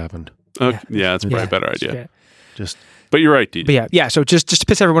forget it happened? Yeah, that's probably Yeah, a better idea. yeah. Just But you're right, DJ. But yeah. So just to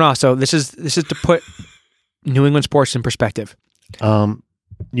piss everyone off. So this is to put New England sports in perspective.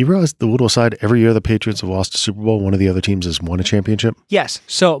 you realize the little aside, every year the Patriots have lost a Super Bowl, one of the other teams has won a championship. Yes.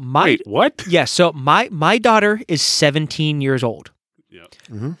 So Wait, what? yes. So my daughter is 17 years old. Yeah.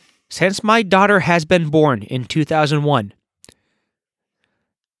 Mm-hmm. Since my daughter has been born in 2001,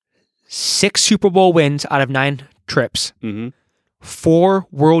 6 Super Bowl wins out of 9 trips, Mm-hmm. 4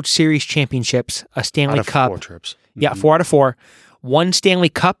 World Series championships, a Stanley Out of Cup. 4 trips. Yeah, 4 out of 4. 1 Stanley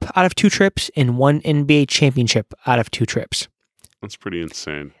Cup out of 2 trips, and 1 NBA championship out of 2 trips. That's pretty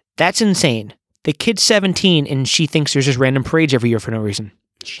insane. That's insane. The kid's 17, and she thinks there's just random parades every year for no reason.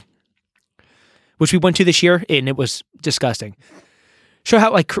 Which we went to this year, and it was disgusting. Show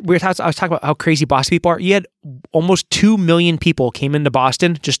how, like, I was talking about how crazy Boston people are. You had almost 2 million people came into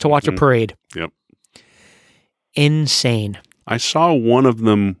Boston just to watch a parade. Yep. Insane. I saw one of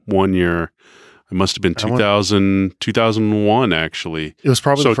them one year. It must have been 2001, actually. It was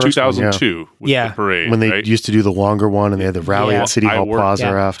probably So the first one, yeah. 2002 with Yeah. the parade. When they right? used to do the longer one and they had the rally Yeah. at City I Hall worked- Plaza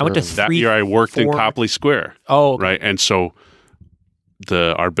yeah. after. I went to and- that year I worked in 4 Copley Square, Oh, right? And so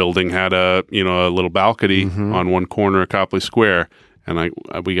our building had a little balcony Mhm. on one corner of Copley Square, and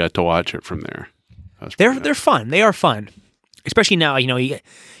we got to watch it from there. That was pretty they're fun. They are fun. Especially now, you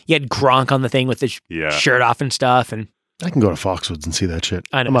had Gronk on the thing with his Yeah. shirt off and stuff, and I can go to Foxwoods and see that shit.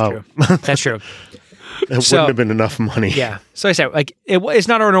 I know I'm that's out. true. That's true. It So- wouldn't have been enough money. Yeah. So I said, like, it's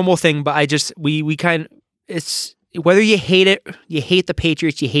not our normal thing, but I just, we kind of, it's, whether you hate it, you hate the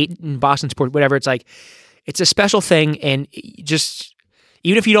Patriots, you hate Boston sports, whatever, it's like, it's a special thing. And just,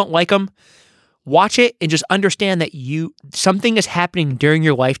 even if you don't like them, watch it and just understand that something is happening during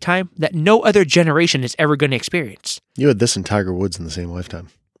your lifetime that no other generation is ever going to experience. You had this and Tiger Woods in the same lifetime.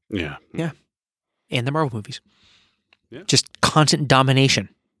 Yeah. And the Marvel movies. Yeah. Just constant domination.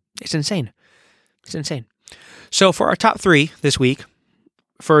 It's insane. It's insane. So for our top 3 this week,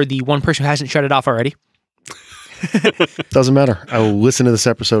 for the one person who hasn't shut it off already, Doesn't matter. I will listen to this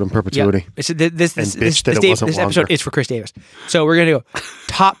episode in perpetuity. this bitch that it wasn't this episode longer. is for Chris Davis. So we're gonna go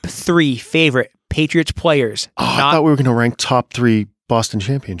top 3 favorite Patriots players. Oh, I thought we were going to rank top 3 Boston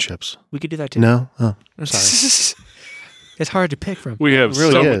championships. We could do that too. No? Oh. I'm sorry. It's hard to pick from. We have It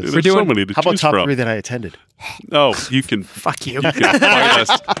really so, is. there's We're so doing- many to How about choose top from. 3 that I attended? Oh, you can Fuck you.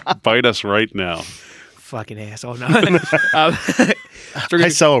 bite us right now. Fucking asshole. No. So we're I gonna-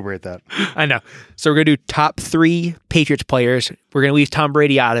 celebrate that. I know. So we're gonna do top 3 Patriots players. We're gonna leave Tom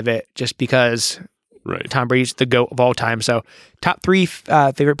Brady out of it just because Right. Tom Brady's the GOAT of all time. So top 3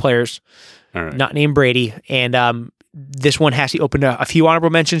 favorite players, All right. not named Brady. And this one has to open a few honorable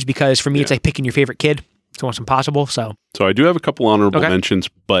mentions because for me it's Yeah. like picking your favorite kid. It's almost impossible. So So I do have a couple honorable Okay. mentions,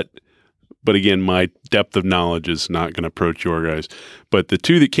 but again, my depth of knowledge is not going to approach your guys. But the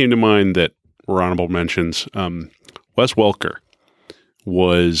 2 that came to mind that were honorable mentions, Wes Welker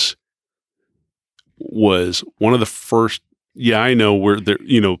was one of the first. Yeah, I know where there,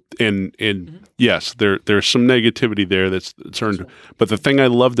 and yes, there's some negativity there that's turned. But the thing I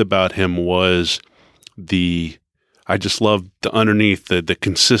loved about him was I just loved the underneath, the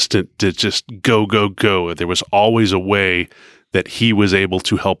consistent, to just go. There was always a way that he was able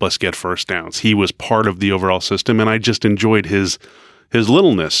to help us get first downs. He was part of the overall system, and I just enjoyed his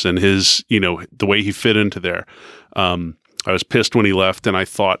littleness and his, the way he fit into there. I was pissed when he left, and I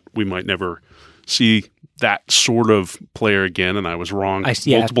thought we might never see that sort of player again, and I was wrong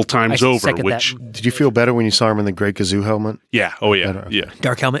multiple times I over. second Which, that. Did you feel better when you saw him in the Grey Kazoo helmet? yeah, oh yeah, Better. yeah,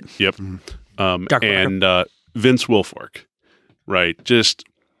 Dark helmet. yep. Dark And Vince Wilfork, right? Just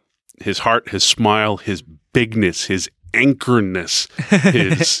his heart, his smile, his bigness, his anchorness,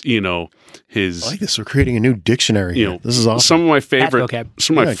 his his. I like this. We're creating a new dictionary here. This is awesome. Some of my favorite, vocab.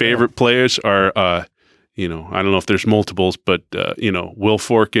 some of my Yeah, favorite players are, I don't know if there's multiples, but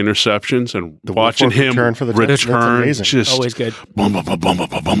Wilfork interceptions and The watching Wilfork him return for the touchdown, that's return, amazing. just Always good. boom, boom, boom, boom, boom,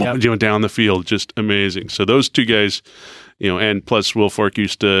 boom, boom, Yep. down the field, just amazing. So those 2 guys, and plus Wilfork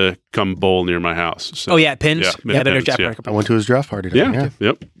used to come bowl near my house. So, Oh yeah, pins. Yeah, Yeah, better pins, yeah. I went to his draft party today. yeah,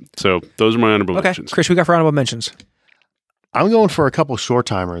 yep. So those are my honorable Okay, mentions. Chris, we got for honorable mentions. I'm going for a couple short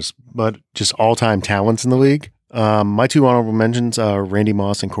timers, but just all time talents in the league. My 2 honorable mentions are Randy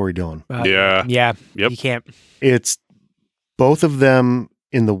Moss and Corey Dillon. Yeah. Yeah. Yep. You can't. It's both of them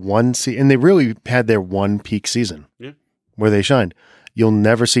in the one season, and they really had their one peak season where they shined. You'll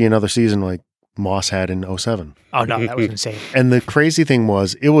never see another season like Moss had in 07. Oh no, that was insane. And the crazy thing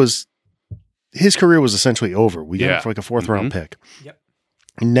was, his career was essentially over. We got Yeah. him for like a 4th round pick. Yep.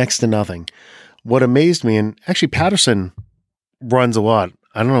 Next to nothing. What amazed me, and actually Patterson runs a lot.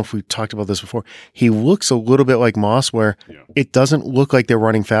 I don't know if we talked about this before. He looks a little bit like Moss, where it doesn't look like they're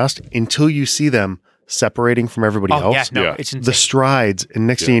running fast until you see them separating from everybody Oh yeah, else. no, Yeah. it's insane. The strides, and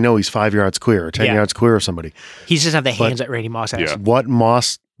next thing you know, he's 5 yards clear or 10 Yeah. yards clear of somebody. He just doesn't have the But- hands that Randy Moss has. Yeah. What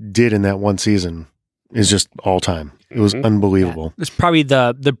Moss did in that one season is just all time. It was unbelievable. It's probably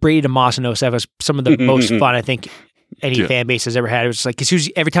the Brady to Moss in 07 was some of the most fun I think any fan base has ever had. It was just like, cause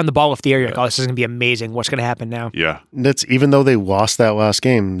every time the ball left the air, you're like, oh, this is going to be amazing. What's going to happen now? Yeah. That's even though they lost that last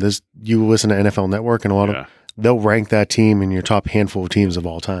game. You listen to NFL Network and a lot Yeah. of they'll rank that team in your top handful of teams of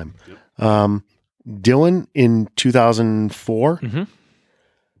all time. Dylan in 2004, Mhm.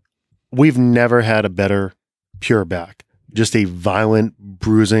 we've never had a better pure back. Just a violent,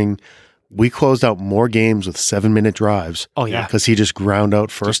 bruising. We closed out more games with 7-minute drives Oh yeah. because he just ground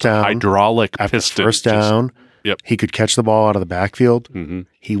out first Just a down hydraulic after piston. first down. Yep. He could catch the ball out of the backfield. Mm-hmm.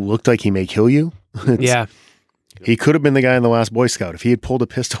 He looked like he may kill you. Yeah. He could have been the guy in the last Boy Scout. If he had pulled a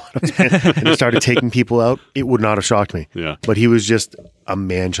pistol out of his hand and started taking people out, it would not have shocked me. Yeah. But he was just a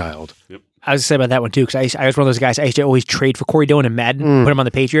man-child. I was going to say about that one too, because I was one of those guys, I used to always trade for Corey Dillon and Madden, put him on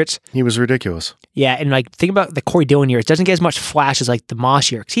the Patriots. He was ridiculous. Yeah, and like think about the Corey Dillon year. It doesn't get as much flash as like the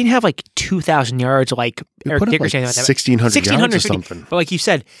Moss year. Because he didn't have like 2,000 yards like He Eric put up Dickerson. like Like that. 1,600 yards or something. But like you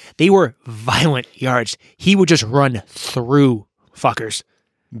said, they were violent yards. He would just run through fuckers.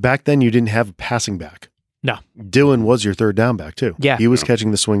 Back then, you didn't have a passing back. No. Dylan was your third down back, too. Yeah. He was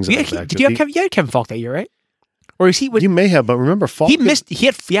catching the swings out Yeah, of the back. did you have Kevin Falk that year, right? Or is he? You may have, but remember, Falk. He missed. He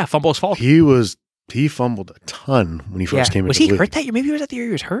had fumbles Falk. He was he fumbled a ton when he first came into Was the he league. hurt that year? Maybe it was that the year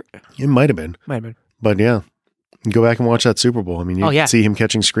he was hurt. It might have been. Might have been. But yeah, go back and watch that Super Bowl. I mean, you can see him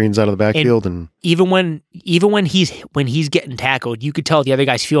catching screens out of the backfield, and even when he's getting tackled, you could tell the other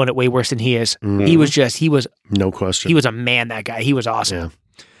guy's feeling it way worse than he is. Mhm. He was no question. He was a man. That guy. He was awesome. Yeah.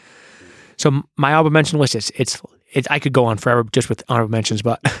 So my honorable mention list it's I could go on forever just with honorable mentions,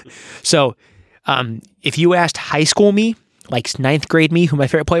 but so if you asked high school me, like ninth grade me, who my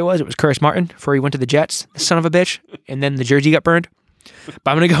favorite player was, it was Curtis Martin before he went to the Jets, the son of a bitch, and then the jersey got burned.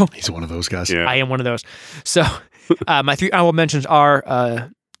 But I'm gonna go. He's one of those guys. Yeah. I am one of those. So my 3 honorable mentions are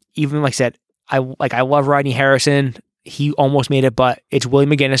even like I said, I love Rodney Harrison. He almost made it, but it's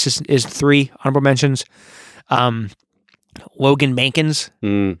William McGinnis is 3 honorable mentions. Logan Mankins,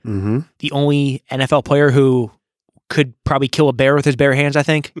 Mm-hmm. the only NFL player who could probably kill a bear with his bare hands, I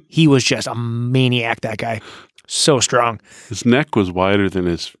think. He was just a maniac, that guy. So strong. His neck was wider than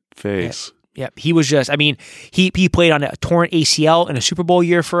his face. Yep. He was just, I mean, he played on a torn ACL in a Super Bowl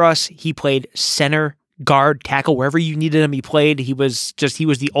year for us. He played center, guard, tackle, wherever you needed him, he played. He was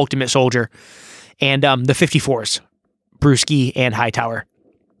the ultimate soldier. And the 54s, Bruschi and Hightower.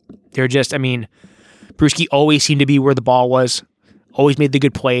 They're just, I mean, Bruschi always seemed to be where the ball was, always made the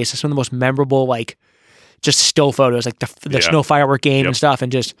good plays. Some of the most memorable, like, just still photos, like the snow firework game and stuff.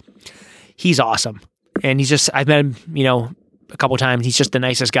 And just, he's awesome. And he's just, I've met him, a couple times. He's just the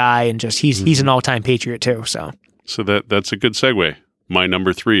nicest guy. And just, he's an all-time Patriot too. So that's a good segue. My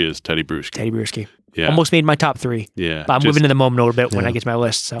number 3 is Teddy Bruschi. Teddy Bruschi. Yeah. Almost made my top 3. Yeah. But I'm moving to the moment a little bit when I get to my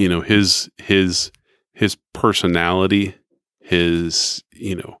list. So. His personality, I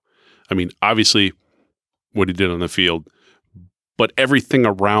mean, obviously what he did on the field, but everything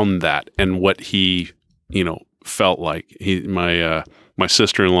around that and what he, felt like. My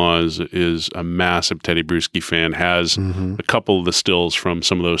sister-in-law is a massive Teddy Bruschi fan, has a couple of the stills from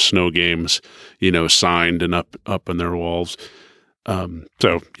some of those snow games, signed and up on their walls.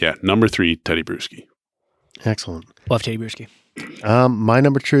 So yeah, number 3, Teddy Bruschi. Excellent. Love Teddy Bruschi. My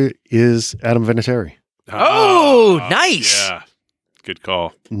number 2 is Adam Vinatieri. Oh, nice. Yeah. Good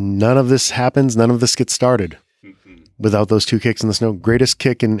call. None of this happens. None of this gets started without those 2 kicks in the snow. Greatest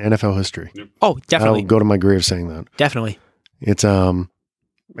kick in NFL history. Oh, definitely. I'll go to my grave saying that. Definitely. It's and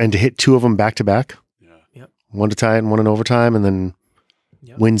to hit 2 of them back to back. Yeah. Yep. One to tie it and one in overtime, and then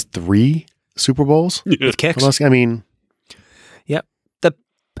wins 3 Super Bowls with kicks.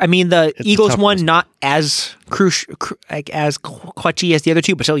 I mean, the it's a Eagles tough won list. not as as clutchy as the other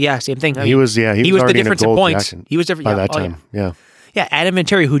 2, but still, same thing. I mean, he was the already in a difference in gold points. jacket He was different by that time. Yeah. Yeah, Adam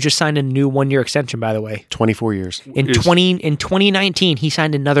Vinatieri, who just signed a new 1-year extension, by the way. 24 years. In 2019, he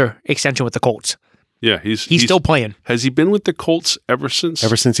signed another extension with the Colts. Yeah, he's still playing. Has he been with the Colts ever since?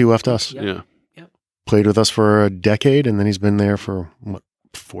 Ever since he left us. Yeah. Played with us for a decade, and then he's been there for,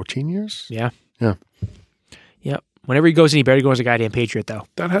 14 years? Yeah. Yeah. Yep. Whenever he goes in, he better go as a goddamn Patriot, though.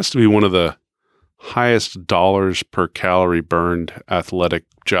 That has to be one of the highest dollars per calorie burned athletic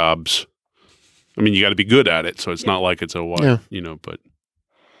jobs. I mean, you got to be good at it, so it's not like it's but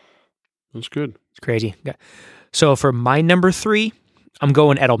that's good. It's crazy. So for my number 3, I'm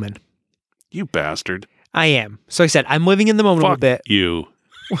going Edelman. You bastard. I am. So like I said, I'm living in the moment a little bit. You.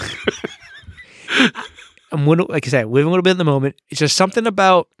 Like I said, living a little bit in the moment. It's just something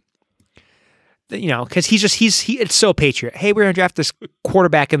about, because it's so Patriot. Hey, we're going to draft this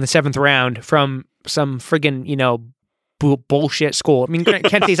quarterback in the 7th round from some friggin', bullshit school. I mean,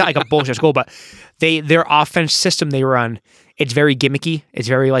 Kent State's not like a bullshit school, but their offense system they run, it's very gimmicky. It's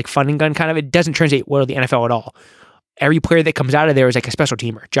very like fun and gun kind of. It doesn't translate well to the NFL at all. Every player that comes out of there is like a special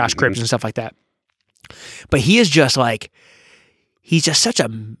teamer, Josh Cribbs and stuff like that. But he is just like, he's just such a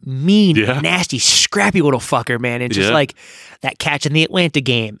mean, nasty, scrappy little fucker, man. It's just like that catch in the Atlanta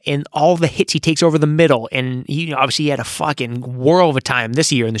game and all the hits he takes over the middle. And he obviously had a fucking whirl of a time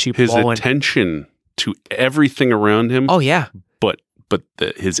this year in the Super Bowl. His attention to everything around him. Oh, yeah. But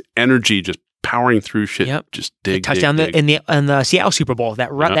his energy just powering through shit. Yep. Just dig, touchdown dig. in the Seattle Super Bowl,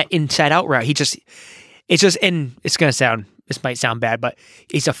 that route, that inside out route. And this might sound bad, but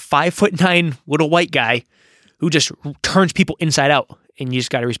he's a 5'9" little white guy who just turns people inside out, and you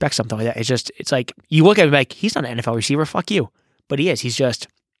just got to respect something like that. It's like you look at him like he's not an NFL receiver, fuck you, but he is. He's just.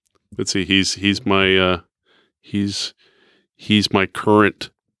 Let's see. He's my current,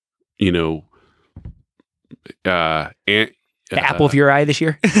 the apple of your eye this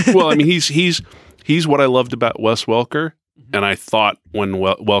year. Well, I mean, he's what I loved about Wes Welker, and I thought when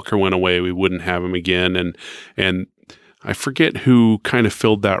Welker went away, we wouldn't have him again, and I forget who kind of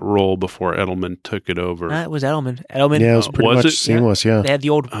filled that role before Edelman took it over. It was Edelman. Yeah, it was pretty much seamless. Yeah, they had the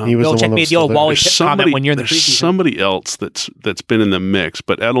old. He was the one that was Wally Pitt comment when you're in the preseason. Somebody else that's been in the mix,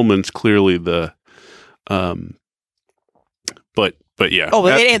 but Edelman's clearly the But yeah. Oh,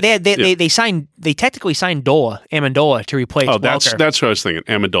 they technically signed Amendola to replace Welker. That's what I was thinking.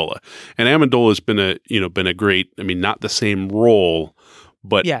 Amendola. And Amendola's been a great, I mean, not the same role,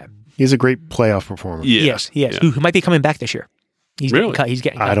 but yeah, he's a great playoff performer. yeah, yes, yeah. who might be coming back this year. He's Really? getting cut. He's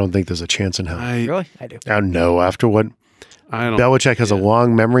getting cut. I don't think there's a chance in hell. Really? I do. I don't know. After what I don't. Belichick has a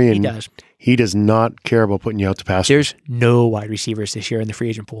long memory, He and does. he does not care about putting you out to pasture. There's no wide receivers this year in the free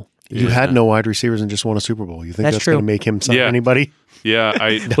agent pool. You had no wide receivers and just won a Super Bowl. You think That's that's going true. to make him sign Yeah. anybody? Yeah,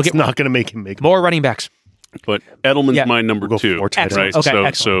 That's not going to make him make More running backs. but Edelman's Yeah. my number We'll go 2, for tight right? ends. Okay, so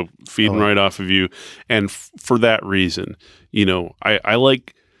excellent. feeding right off of you, and for that reason, I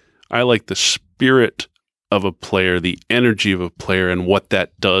like the spirit of a player, the energy of a player, and what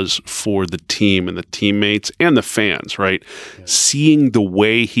that does for the team and the teammates and the fans, right? Yeah. Seeing the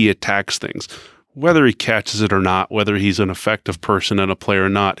way he attacks things, whether he catches it or not, whether he's an effective person and a player or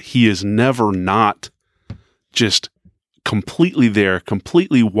not, he is never not just completely there,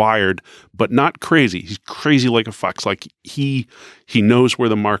 completely wired, but not crazy. He's crazy like a fox. Like he knows where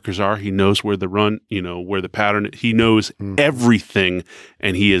the markers are. He knows where the run, where the pattern. He knows everything,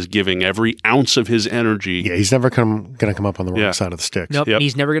 and he is giving every ounce of his energy. Yeah, he's never going to come up on the wrong side of the sticks. Nope. Yep.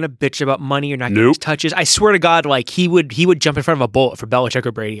 He's never going to bitch about money or not getting his touches. I swear to God, like he would jump in front of a bullet for Belichick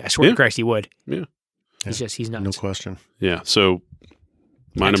or Brady. I swear to Christ, he would. Yeah. He's nuts. No question. Yeah. So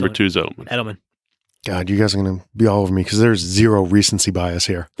my number 2 is Edelman. God, you guys are going to be all over me because there's zero recency bias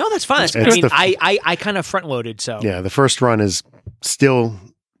here. No, that's fine. I kind of front loaded. So yeah, the first run is still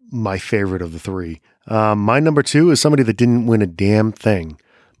my favorite of the 3. My number 2 is somebody that didn't win a damn thing,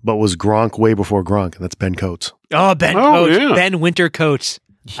 but was Gronk way before Gronk, and that's Ben Coates. Oh, Ben Coates. Yeah. Ben Winter Coates.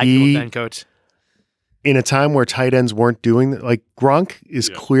 I do Ben Coates. In a time where tight ends weren't doing that, like Gronk is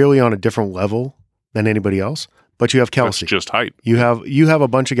clearly on a different level than anybody else. But you have Kelsey. That's just height. You have a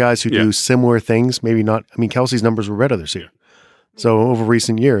bunch of guys who do similar things. Maybe not. I mean, Kelsey's numbers were better this year. So over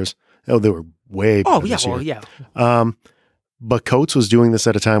recent years, they were way better this year. But Coates was doing this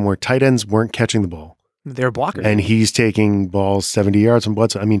at a time where tight ends weren't catching the ball. They're blockers. And he's taking balls 70 yards from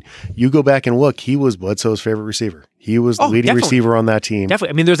Bledsoe. I mean, you go back and look, he was Bledsoe's favorite receiver. He was the leading receiver on that team. Definitely.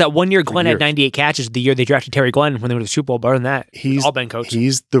 I mean, there's that one year Glenn had 98 catches the year they drafted Terry Glenn when they went to the Super Bowl. Better than that, all Ben Coates.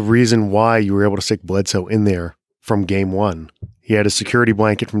 He's the reason why you were able to stick Bledsoe in there from game one. He had a security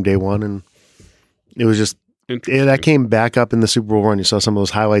blanket from day one, and it was just that came back up in the Super Bowl run. You saw some of those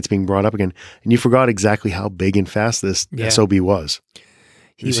highlights being brought up again, and you forgot exactly how big and fast this SOB was.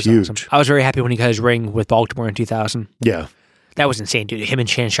 He was huge. Awesome. I was very happy when he got his ring with Baltimore in 2000. Yeah. That was insane, dude. Him and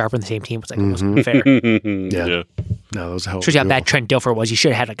Shannon Sharp on the same team was like almost unfair. Yeah. No, that was a hell of a Shows you how deal. bad Trent Dilfer was. He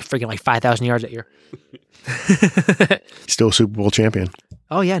should have had freaking 5,000 yards that year. Still a Super Bowl champion.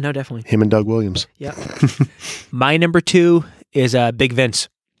 Oh, yeah, no, definitely. Him and Doug Williams. Yeah. My number 2 is Big Vince.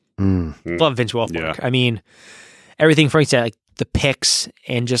 Love Vince Wilfork. Yeah. I mean, everything Frank said, like the picks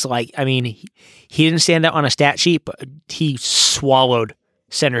and just he didn't stand out on a stat sheet, but he swallowed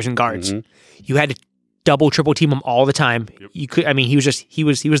centers and guards. You had to double, triple team him all the time. You could, I mean, he was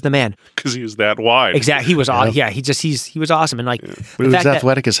the man. Because he was that wide. Exactly. He was awesome. Yeah, he was awesome. And But he was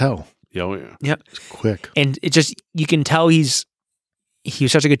athletic as hell. Oh, yeah. Yeah. Quick. And it just, you can tell he was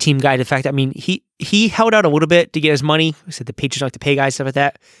such a good team guy. The fact that, I mean, he held out a little bit to get his money. I said the Patriots like to pay guys, stuff like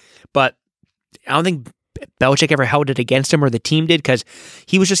that. But I don't think Belichick ever held it against him, or the team did, because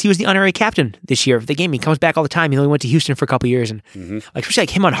he was the honorary captain this year of the game. He comes back all the time. He only went to Houston for a couple years, and especially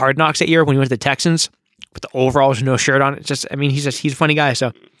him on Hard Knocks that year when he went to the Texans with the overalls and no shirt on. It's just, I mean, he's a funny guy.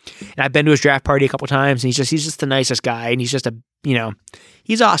 So, and I've been to his draft party a couple times, and he's just the nicest guy, and he's just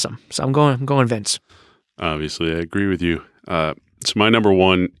he's awesome. So I'm going Vince. Obviously, I agree with you. So my number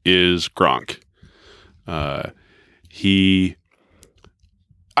 1 is Gronk. I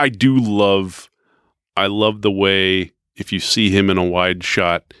love the way, if you see him in a wide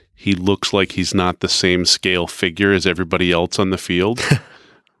shot, he looks like he's not the same scale figure as everybody else on the field.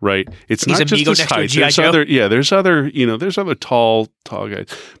 Right? It's He's not just his height. There's other tall guys,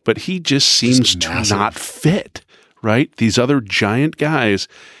 but he just seems to not fit, right? These other giant guys.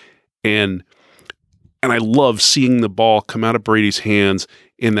 And I love seeing the ball come out of Brady's hands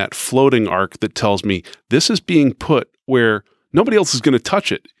in that floating arc that tells me this is being put where nobody else is going to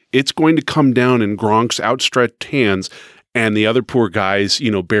touch it. It's going to come down in Gronk's outstretched hands, and the other poor guy's,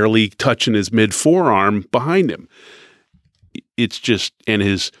 barely touching his mid forearm behind him. It's just, and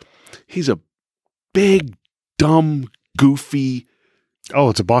he's a big, dumb, goofy. Oh,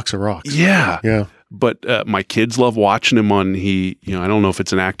 it's a box of rocks. Yeah. Yeah. But my kids love watching him on, I don't know if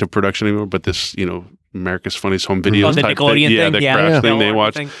it's an active production anymore, but this, America's Funniest Home Videos the type Nickelodeon thing. thing. Yeah, the crash thing they Thing.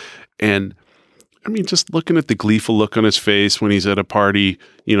 watch. And I mean, just looking at the gleeful look on his face when he's at a party,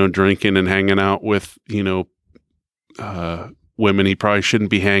 drinking and hanging out with, women he probably shouldn't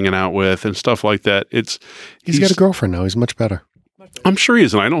be hanging out with and stuff like that. He's got a girlfriend now. He's much better. I'm sure he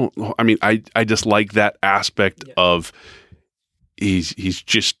is. And I just like that aspect of he's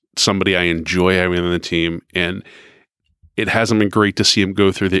just somebody I enjoy having on the team. And it hasn't been great to see him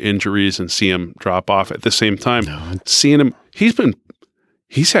go through the injuries and see him drop off at the same time. No. Seeing him,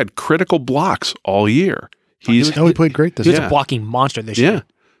 he's had critical blocks all year. He played great this He was year. a blocking monster this Yeah. year.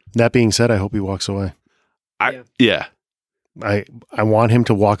 That being said, I hope he walks away. Yeah. I want him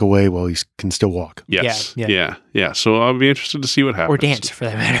to walk away while he can still walk. Yes. Yeah. Yeah. So I'll be interested to see what happens. Or dance, for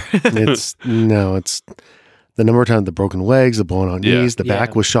that matter. It's the number of times the broken legs, the blown out Yeah. knees, the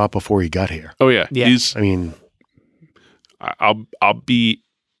back was shot before he got here. Oh yeah. Yeah. I'll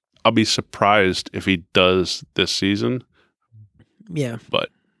be surprised if he does this season, Yeah. but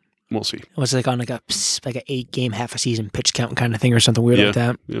we'll see. It was like on like a 8-game half a season pitch count kind of thing or something weird like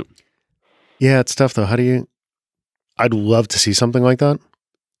that. Yep. Yeah, it's tough though. I'd love to see something like that.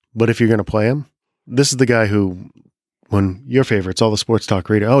 But if you're going to play him, this is the guy who, when your favorites, all the sports talk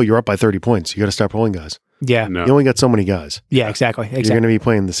radio, oh, you're up by 30 points. You got to start pulling guys. Yeah. No. You only got so many guys. Yeah, exactly. You're going to be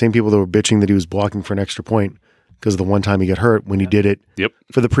playing the same people that were bitching that he was blocking for an extra point because of the one time he got hurt when he did it Yep.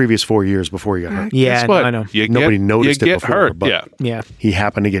 for the previous 4 years before he got hurt. Yeah, Guess what? I know. Nobody noticed you it get before, hurt. but- Yeah. Yeah. He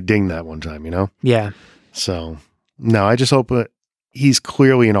happened to get dinged that one time, Yeah. So, no, I just hope he's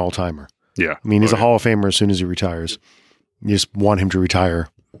clearly an all-timer. Yeah. I mean, he's Oh, a Hall of Famer as soon as he retires. You just want him to retire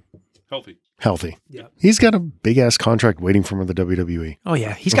healthy. Yeah. He's got a big-ass contract waiting for him at the WWE. Oh,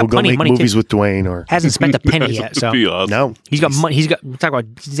 yeah. He's He'll got go plenty make of money. movies with Dwayne or... Hasn't spent a penny yet. So Be awesome. No. he's got money. He's got, talk about,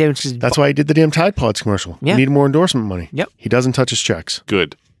 That's why he did the damn Tide Pods commercial. Yeah. He needed more endorsement money. Yep. He doesn't touch his checks.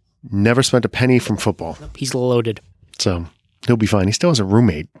 Good. Never spent a penny from football. he's loaded. So he'll be fine. He still has a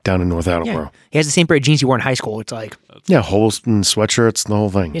roommate down in North Yeah. Attleboro. He has the same pair of jeans he wore in high school. It's like, Yeah, holes and sweatshirts, the whole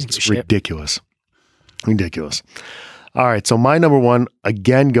thing. He doesn't give It's a shit. ridiculous. Ridiculous. All right, so my number one,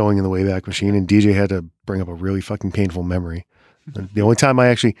 again going in the Wayback Machine, and DJ had to bring up a really fucking painful memory. The only time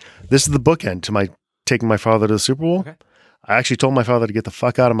this is the bookend to my taking my father to the Super Bowl. Okay. I actually told my father to get the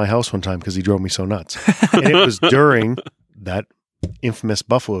fuck out of my house one time because he drove me so nuts. And it was during that infamous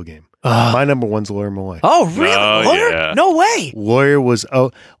Buffalo game. My number one's Lawyer Malloy. oh, really? Oh, Lawyer? yeah. No way.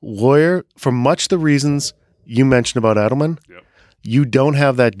 Lawyer, for much the reasons you mentioned about Edelman, Yep. you don't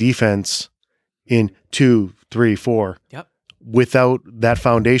have that defense in 2, 3, 4 Yep. without that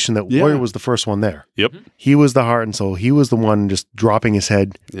foundation that Yeah. Lawyer was the first one there. Yep. He was the heart and soul. He was the one just dropping his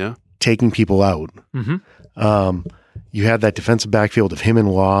head, Yeah. taking people out. Mm-hmm. You had that defensive backfield of him and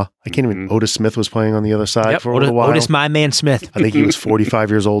Law. I can't even. Otis Smith was playing on the other side Yep. for a little while. Otis, my man Smith. I think he was 45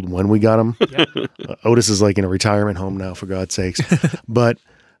 years old when we got him. Otis is like in a retirement home now, for God's sakes. But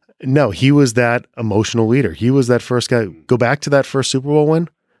no, he was that emotional leader. He was that first guy. Go back to that first Super Bowl win.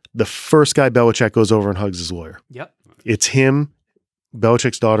 The first guy Belichick goes over and hugs his lawyer. Yep. It's him,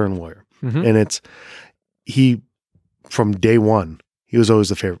 Belichick's daughter, and lawyer. Mhm. And he, from day one, he was always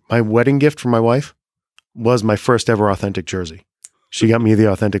the favorite. My wedding gift for my wife was my first ever authentic jersey. She got me the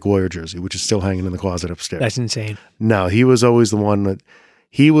authentic lawyer jersey, which is still hanging in the closet upstairs. That's insane. No, he was always the one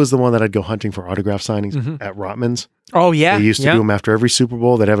that I'd go hunting for autograph signings at Rotman's. Oh, yeah. They used to yeah. do them after every Super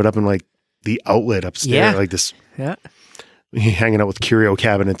Bowl. They'd have it up in like the outlet upstairs, Yeah. like this, Yeah. hanging out with curio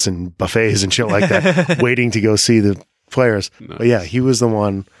cabinets and buffets and shit like that, waiting to go see the players. Nice. But yeah, he was the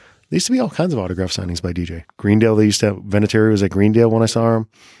one. There used to be all kinds of autograph signings by DJ. Greendale, they used to have, Vinatieri was at Greendale when I saw him,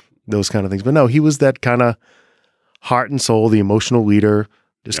 those kind of things. But no, he was that kind of heart and soul, the emotional leader,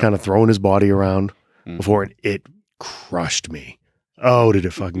 just kind of throwing his body around before it crushed me. Oh, did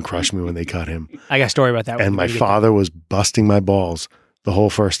it fucking crush me when they cut him. I got a story about that. And my father was busting my balls the whole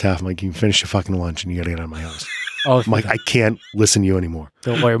first half. I'm like, you can finish your fucking lunch and you got to get out of my house. Oh, I'm like, I can't listen to you anymore.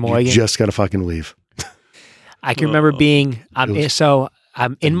 the Lawyer Malloy You game. just got to fucking leave. I can remember being, I'm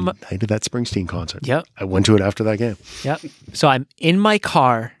in my, I did that Springsteen concert. yep. I went to it after that game. Yep. So I'm in my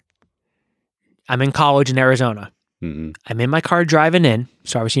car. I'm in college in Arizona. Mhm. I'm in my car driving in.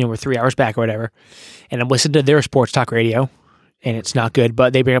 So obviously, we're 3 hours back or whatever. And I'm listening to their sports talk radio. And it's not good,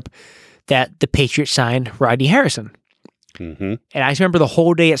 but they bring up that the Patriots signed Rodney Harrison. Mhm. And I just remember the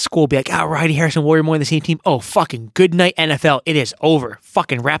whole day at school be like, Rodney Harrison, Lawyer Malloy on the same team. Oh, fucking good night, NFL. It is over.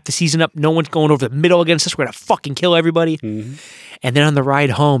 Fucking wrap the season up. No one's going over the middle against us. We're going to fucking kill everybody. Mhm. And then on the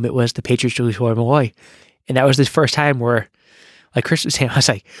ride home, it was the Patriots release Lawyer Malloy. And that was the first time where, like Chris was saying, I was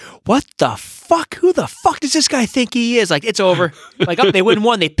like, what the fuck? Who the fuck does this guy think he is? Like, it's over. Like, they wouldn't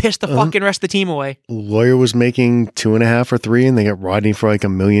won. They pissed the fucking rest of the team away. Lawyer was making 2.5 or 3, and they got Rodney for like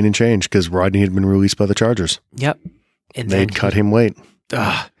 $1 million and change because Rodney had been released by the Chargers. Yep. And They'd cut him late.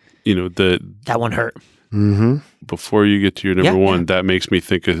 That one hurt. Mm-hmm. Before you get to your number Yeah, one, yeah. that makes me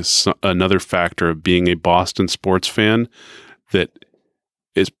think of another factor of being a Boston sports fan that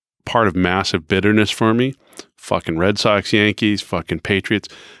is part of massive bitterness for me. Fucking Red Sox, Yankees, fucking Patriots.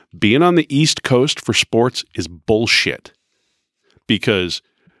 Being on the East Coast for sports is bullshit because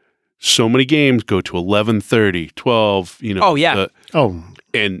so many games go to 11:30, 12, Oh, yeah.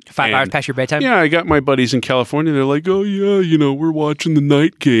 and 5 hours past your bedtime. Yeah, I got my buddies in California. They're like, oh, yeah, we're watching the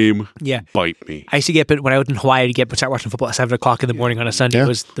night game. Yeah. Bite me. I used to get, but when I was in Hawaii, I'd start watching football at 7 o'clock in the morning on a Sunday. Yeah. It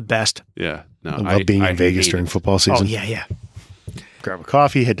was the best. Yeah. No, I love being in Vegas hate during it. football Oh, season. yeah. Grab a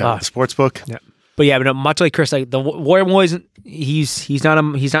coffee, head down to the sports book. Yeah. But yeah, but much like Chris, like the Warrior Boys, he's not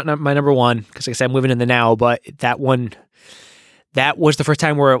my number one because like I said, I'm living in the now. But that was the first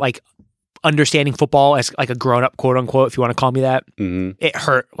time where like understanding football as like a grown up, quote unquote, if you want to call me that, it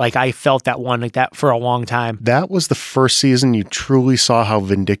hurt. Like I felt that one like that for a long time. That was the first season you truly saw how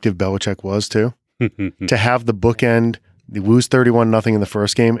vindictive Belichick was too. To have the bookend, they lose 31-0 in the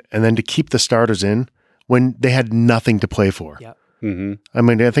first game, and then to keep the starters in when they had nothing to play for. Yep. I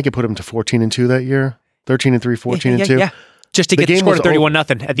mean, I think it put them to 14-2 that year. 13-3, 14-2. Yeah. Just to get the score to 31-0 at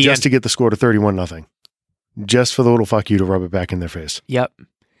the end. Just to get the score to 31-0. Just for the little fuck you to rub it back in their face. Yep.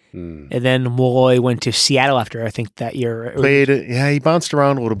 And then Molloy went to Seattle after, I think, that year. He bounced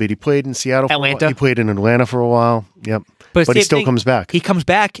around a little bit. He played in Seattle for Atlanta. a while. He played in Atlanta for a while. Yep. But But he same still thing, comes back. He comes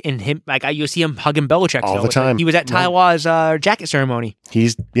back, and you see him hugging Belichick All still. the time. He was at Taiwan's jacket ceremony.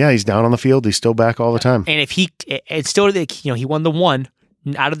 He's down on the field. He's still back all the time. And if it's still, he won the one.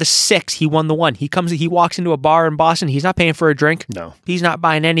 Out of the 6, he won the one. He walks into a bar in Boston. He's not paying for a drink. No. He's not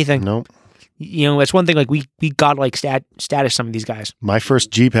buying anything. Nope. That's one thing. Like we got like status. Some of these guys. My first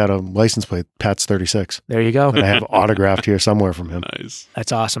Jeep had a license plate, Pat's 36. There you go. And I have autographed here somewhere from him. Nice.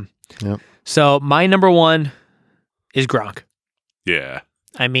 That's awesome. Yep. So my number one is Gronk. Yeah.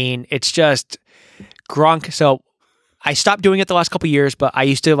 I mean, it's just Gronk. So I stopped doing it the last couple of years, but I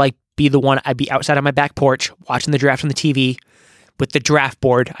used to like be the one. I'd be outside on my back porch watching the draft on the TV with the draft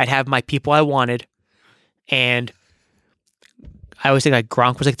board. I'd have my people I wanted, and I always think like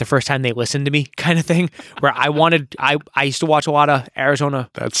Gronk was like the first time they listened to me kind of thing. Where I used to watch a lot of Arizona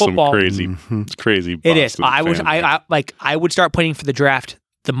That's football. some crazy. It's crazy. It is. Boston fan. I would start playing for the draft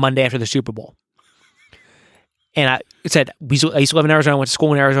the Monday after the Super Bowl. And I used to live in Arizona, went to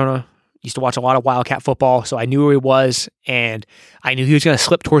school in Arizona, used to watch a lot of Wildcat football, so I knew where he was, and I knew he was going to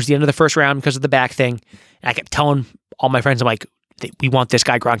slip towards the end of the first round because of the back thing. And I kept telling all my friends, I'm like, we want this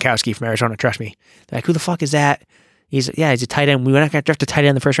guy Gronkowski from Arizona, trust me. They're like, who the fuck is that? He's a tight end. We were not going to draft a tight end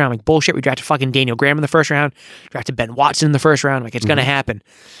in the first round. I'm like, bullshit, we drafted fucking Daniel Graham in the first round, drafted Ben Watson in the first round. I'm like, it's going to happen.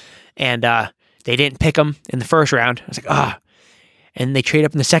 And they didn't pick him in the first round. I was like, And they trade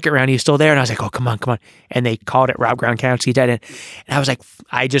up in the second round. He was still there. And I was like, oh, come on. And they called it Rob Gronkowski tight end. And I was like,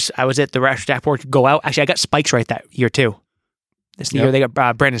 I was at the draft board to go out. Actually, I got Spikes right that year, too. This the year they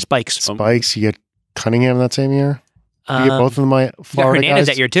got Brandon Spikes. Spikes, you get Cunningham that same year? You get both of them, my You got Florida Hernandez guys?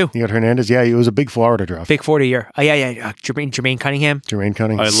 that year, too. You got Hernandez. Yeah, it was a big Florida draft. Big 40 year. Oh, yeah. Jermaine Cunningham. Jermaine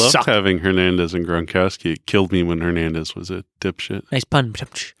Cunningham. I loved Sucked. having Hernandez and Gronkowski. It killed me when Hernandez was a dipshit. Nice pun.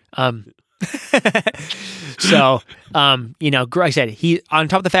 So, like I said, he on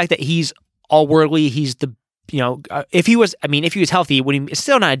top of the fact that he's all worldly, he's the if he was healthy, it's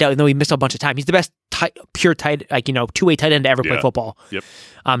still not a doubt. Though he missed a bunch of time, he's the best pure tight, two-way tight end to ever play football. Yep.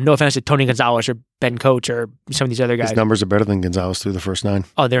 No offense to Tony Gonzalez or Ben Coates or some of these other guys. His numbers are better than Gonzalez through the first 9.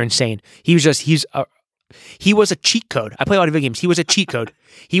 Oh, they're insane. He was a cheat code. I play a lot of video games. He was a cheat code.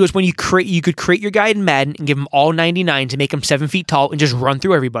 He was when you could create your guy in Madden and give him all 99 to make him 7 feet tall and just run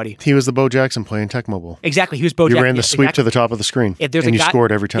through everybody. He was the Bo Jackson playing Tech Mobile. Exactly. He was Bo You Jackson. ran the sweep to the top of the screen, If there's and a you guy,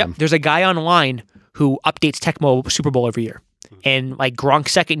 scored every time. Yep, there's a guy online who updates Tecmo Super Bowl every year. And like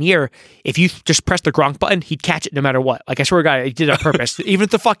Gronk's second year, if you just press the Gronk button, he'd catch it no matter what. Like I swear to God, he did it on purpose. Even if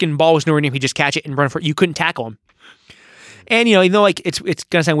the fucking ball was nowhere near him, he'd just catch it and run for it. You couldn't tackle him. And even though like it's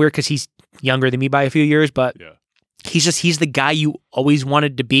gonna sound weird because he's younger than me by a few years, but he's the guy you always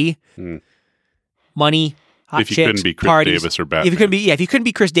wanted to be. Money, hot If you chicks, couldn't be Chris parties. Davis or If Batman. you couldn't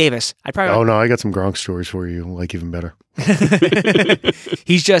be Chris Davis, I'd probably. Oh no, I got some Gronk stories for you, like even better.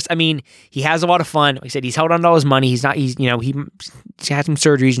 He's just, he has a lot of fun. Like I said, he's held on to all his money. He's had some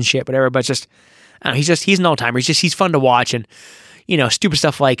surgeries and shit, whatever, but it's just, I don't know, he's an old-timer. He's fun to watch, and, stupid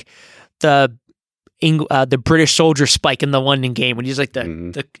stuff like the British soldier spike in the London game when he's like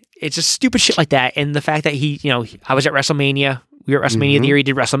it's just stupid shit like that. And the fact that I was at WrestleMania. We were at WrestleMania the year he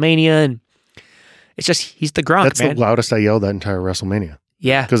did WrestleMania, and it's just, he's the Gronk, That's man. the loudest I yelled that entire WrestleMania.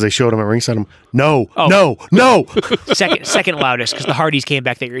 Yeah. Because they showed him at ringside. No. Second loudest, because the Hardys came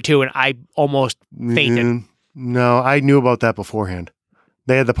back that year too, and I almost fainted. No, I knew about that beforehand.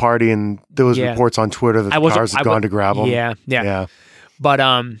 They had the party, and there was reports on Twitter that the cars had gone to grab them. Yeah. But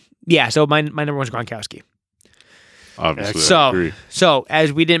so my number one's Gronkowski. Obviously, I agree. So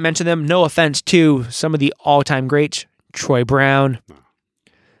as we didn't mention them, no offense to some of the all-time greats, Troy Brown,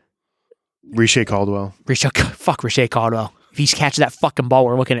 Riche Caldwell. Riche Caldwell. If he's catching that fucking ball,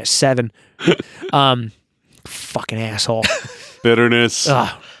 we're looking at 7. Fucking asshole. Bitterness.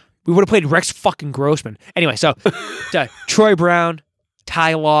 We would have played Rex fucking Grossman. Anyway, so Troy Brown,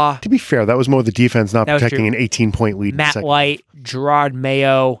 Ty Law. To be fair, that was more the defense not protecting an 18-point lead. Matt White, Gerard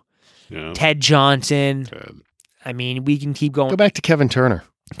Mayo, Ted Johnson. I mean, we can keep going. Go back to Kevin Turner.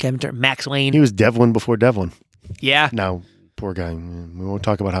 Max Lane. He was Devlin before Devlin. Yeah. Now, poor guy. We won't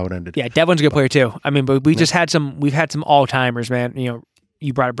talk about how it ended. Yeah, Devlin's a good player too. I mean, but we've had some all-timers, man. You know,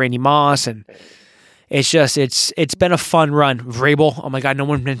 you brought up Brandy Moss, and it's been a fun run. Vrabel. Oh my God, no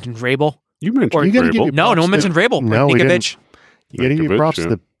one mentioned Vrabel. You mentioned Vrabel. No one mentioned Vrabel. No, we didn't. You got to give props yeah.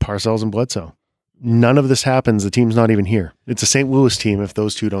 to Parcells and Bledsoe. None of this happens. The team's not even here. It's a St. Louis team if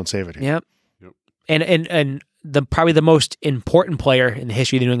those two don't save it here. Yep. And the probably the most important player in the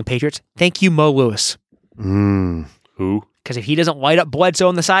history of the New England Patriots. Thank you, Mo Lewis. Who? Because if he doesn't light up Bledsoe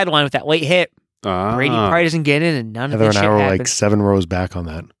on the sideline with that late hit, Brady probably doesn't get in, and none of this shit Heather and I were happens. like 7 rows back on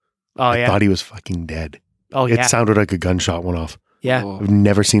that. Oh yeah. I thought he was fucking dead. Oh yeah. It sounded like a gunshot went off. Yeah. I've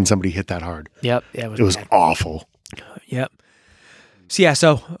never seen somebody hit that hard. Yep. Yeah, it was awful. Yep.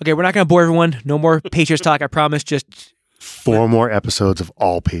 So okay, we're not going to bore everyone. No more Patriots talk. I promise. Just 4 more episodes of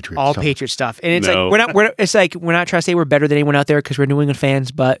all Patriots. All Patriots stuff, and it's like we're not trying to say we're better than anyone out there because we're New England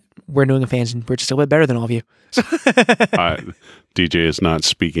fans, but we're New England fans and we're just a little bit better than all of you. DJ is not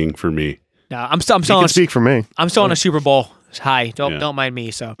speaking for me. No, I'm still. You can speak for me. I'm still on a Super Bowl high. Don't mind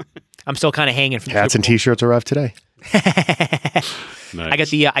me. So I'm still kind of hanging from hats and T-shirts arrived today. Nice. I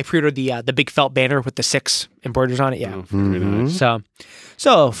got I pre-ordered the big felt banner with the 6 embroideries on it. Yeah. Very nice.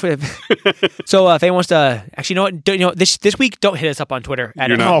 So if anyone wants to actually, this week, don't hit us up on Twitter.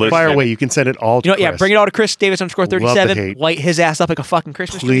 Fire away. You can send it all to Chris. Yeah, bring it all to Chris Davis _ 37. Light his ass up like a fucking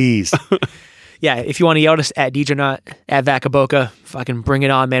Christmas tree. Please. Yeah, if you want to yell at us at DJNot, at Vacaboca, fucking bring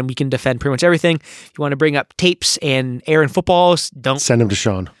it on, man. We can defend pretty much everything. If you want to bring up tapes and Aaron footballs, don't send them to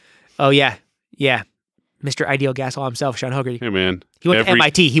Sean. Oh yeah. Mr. Ideal Gasol himself, Sean Hogarty. Hey man, he went to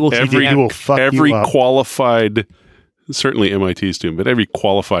MIT. He will fuck every you up. Qualified, certainly MIT student, but every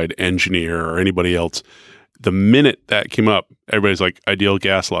qualified engineer or anybody else, the minute that came up, everybody's like, Ideal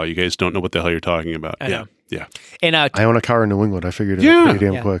Gas Law. You guys don't know what the hell you're talking about. Yeah. And I own a car in New England. I figured it out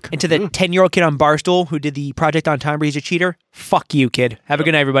pretty damn quick. And to the 10-year-old kid on Barstool who did the project on Tom Brady's a cheater, fuck you, kid. Have a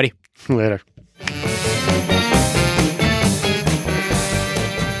good night, everybody. Later.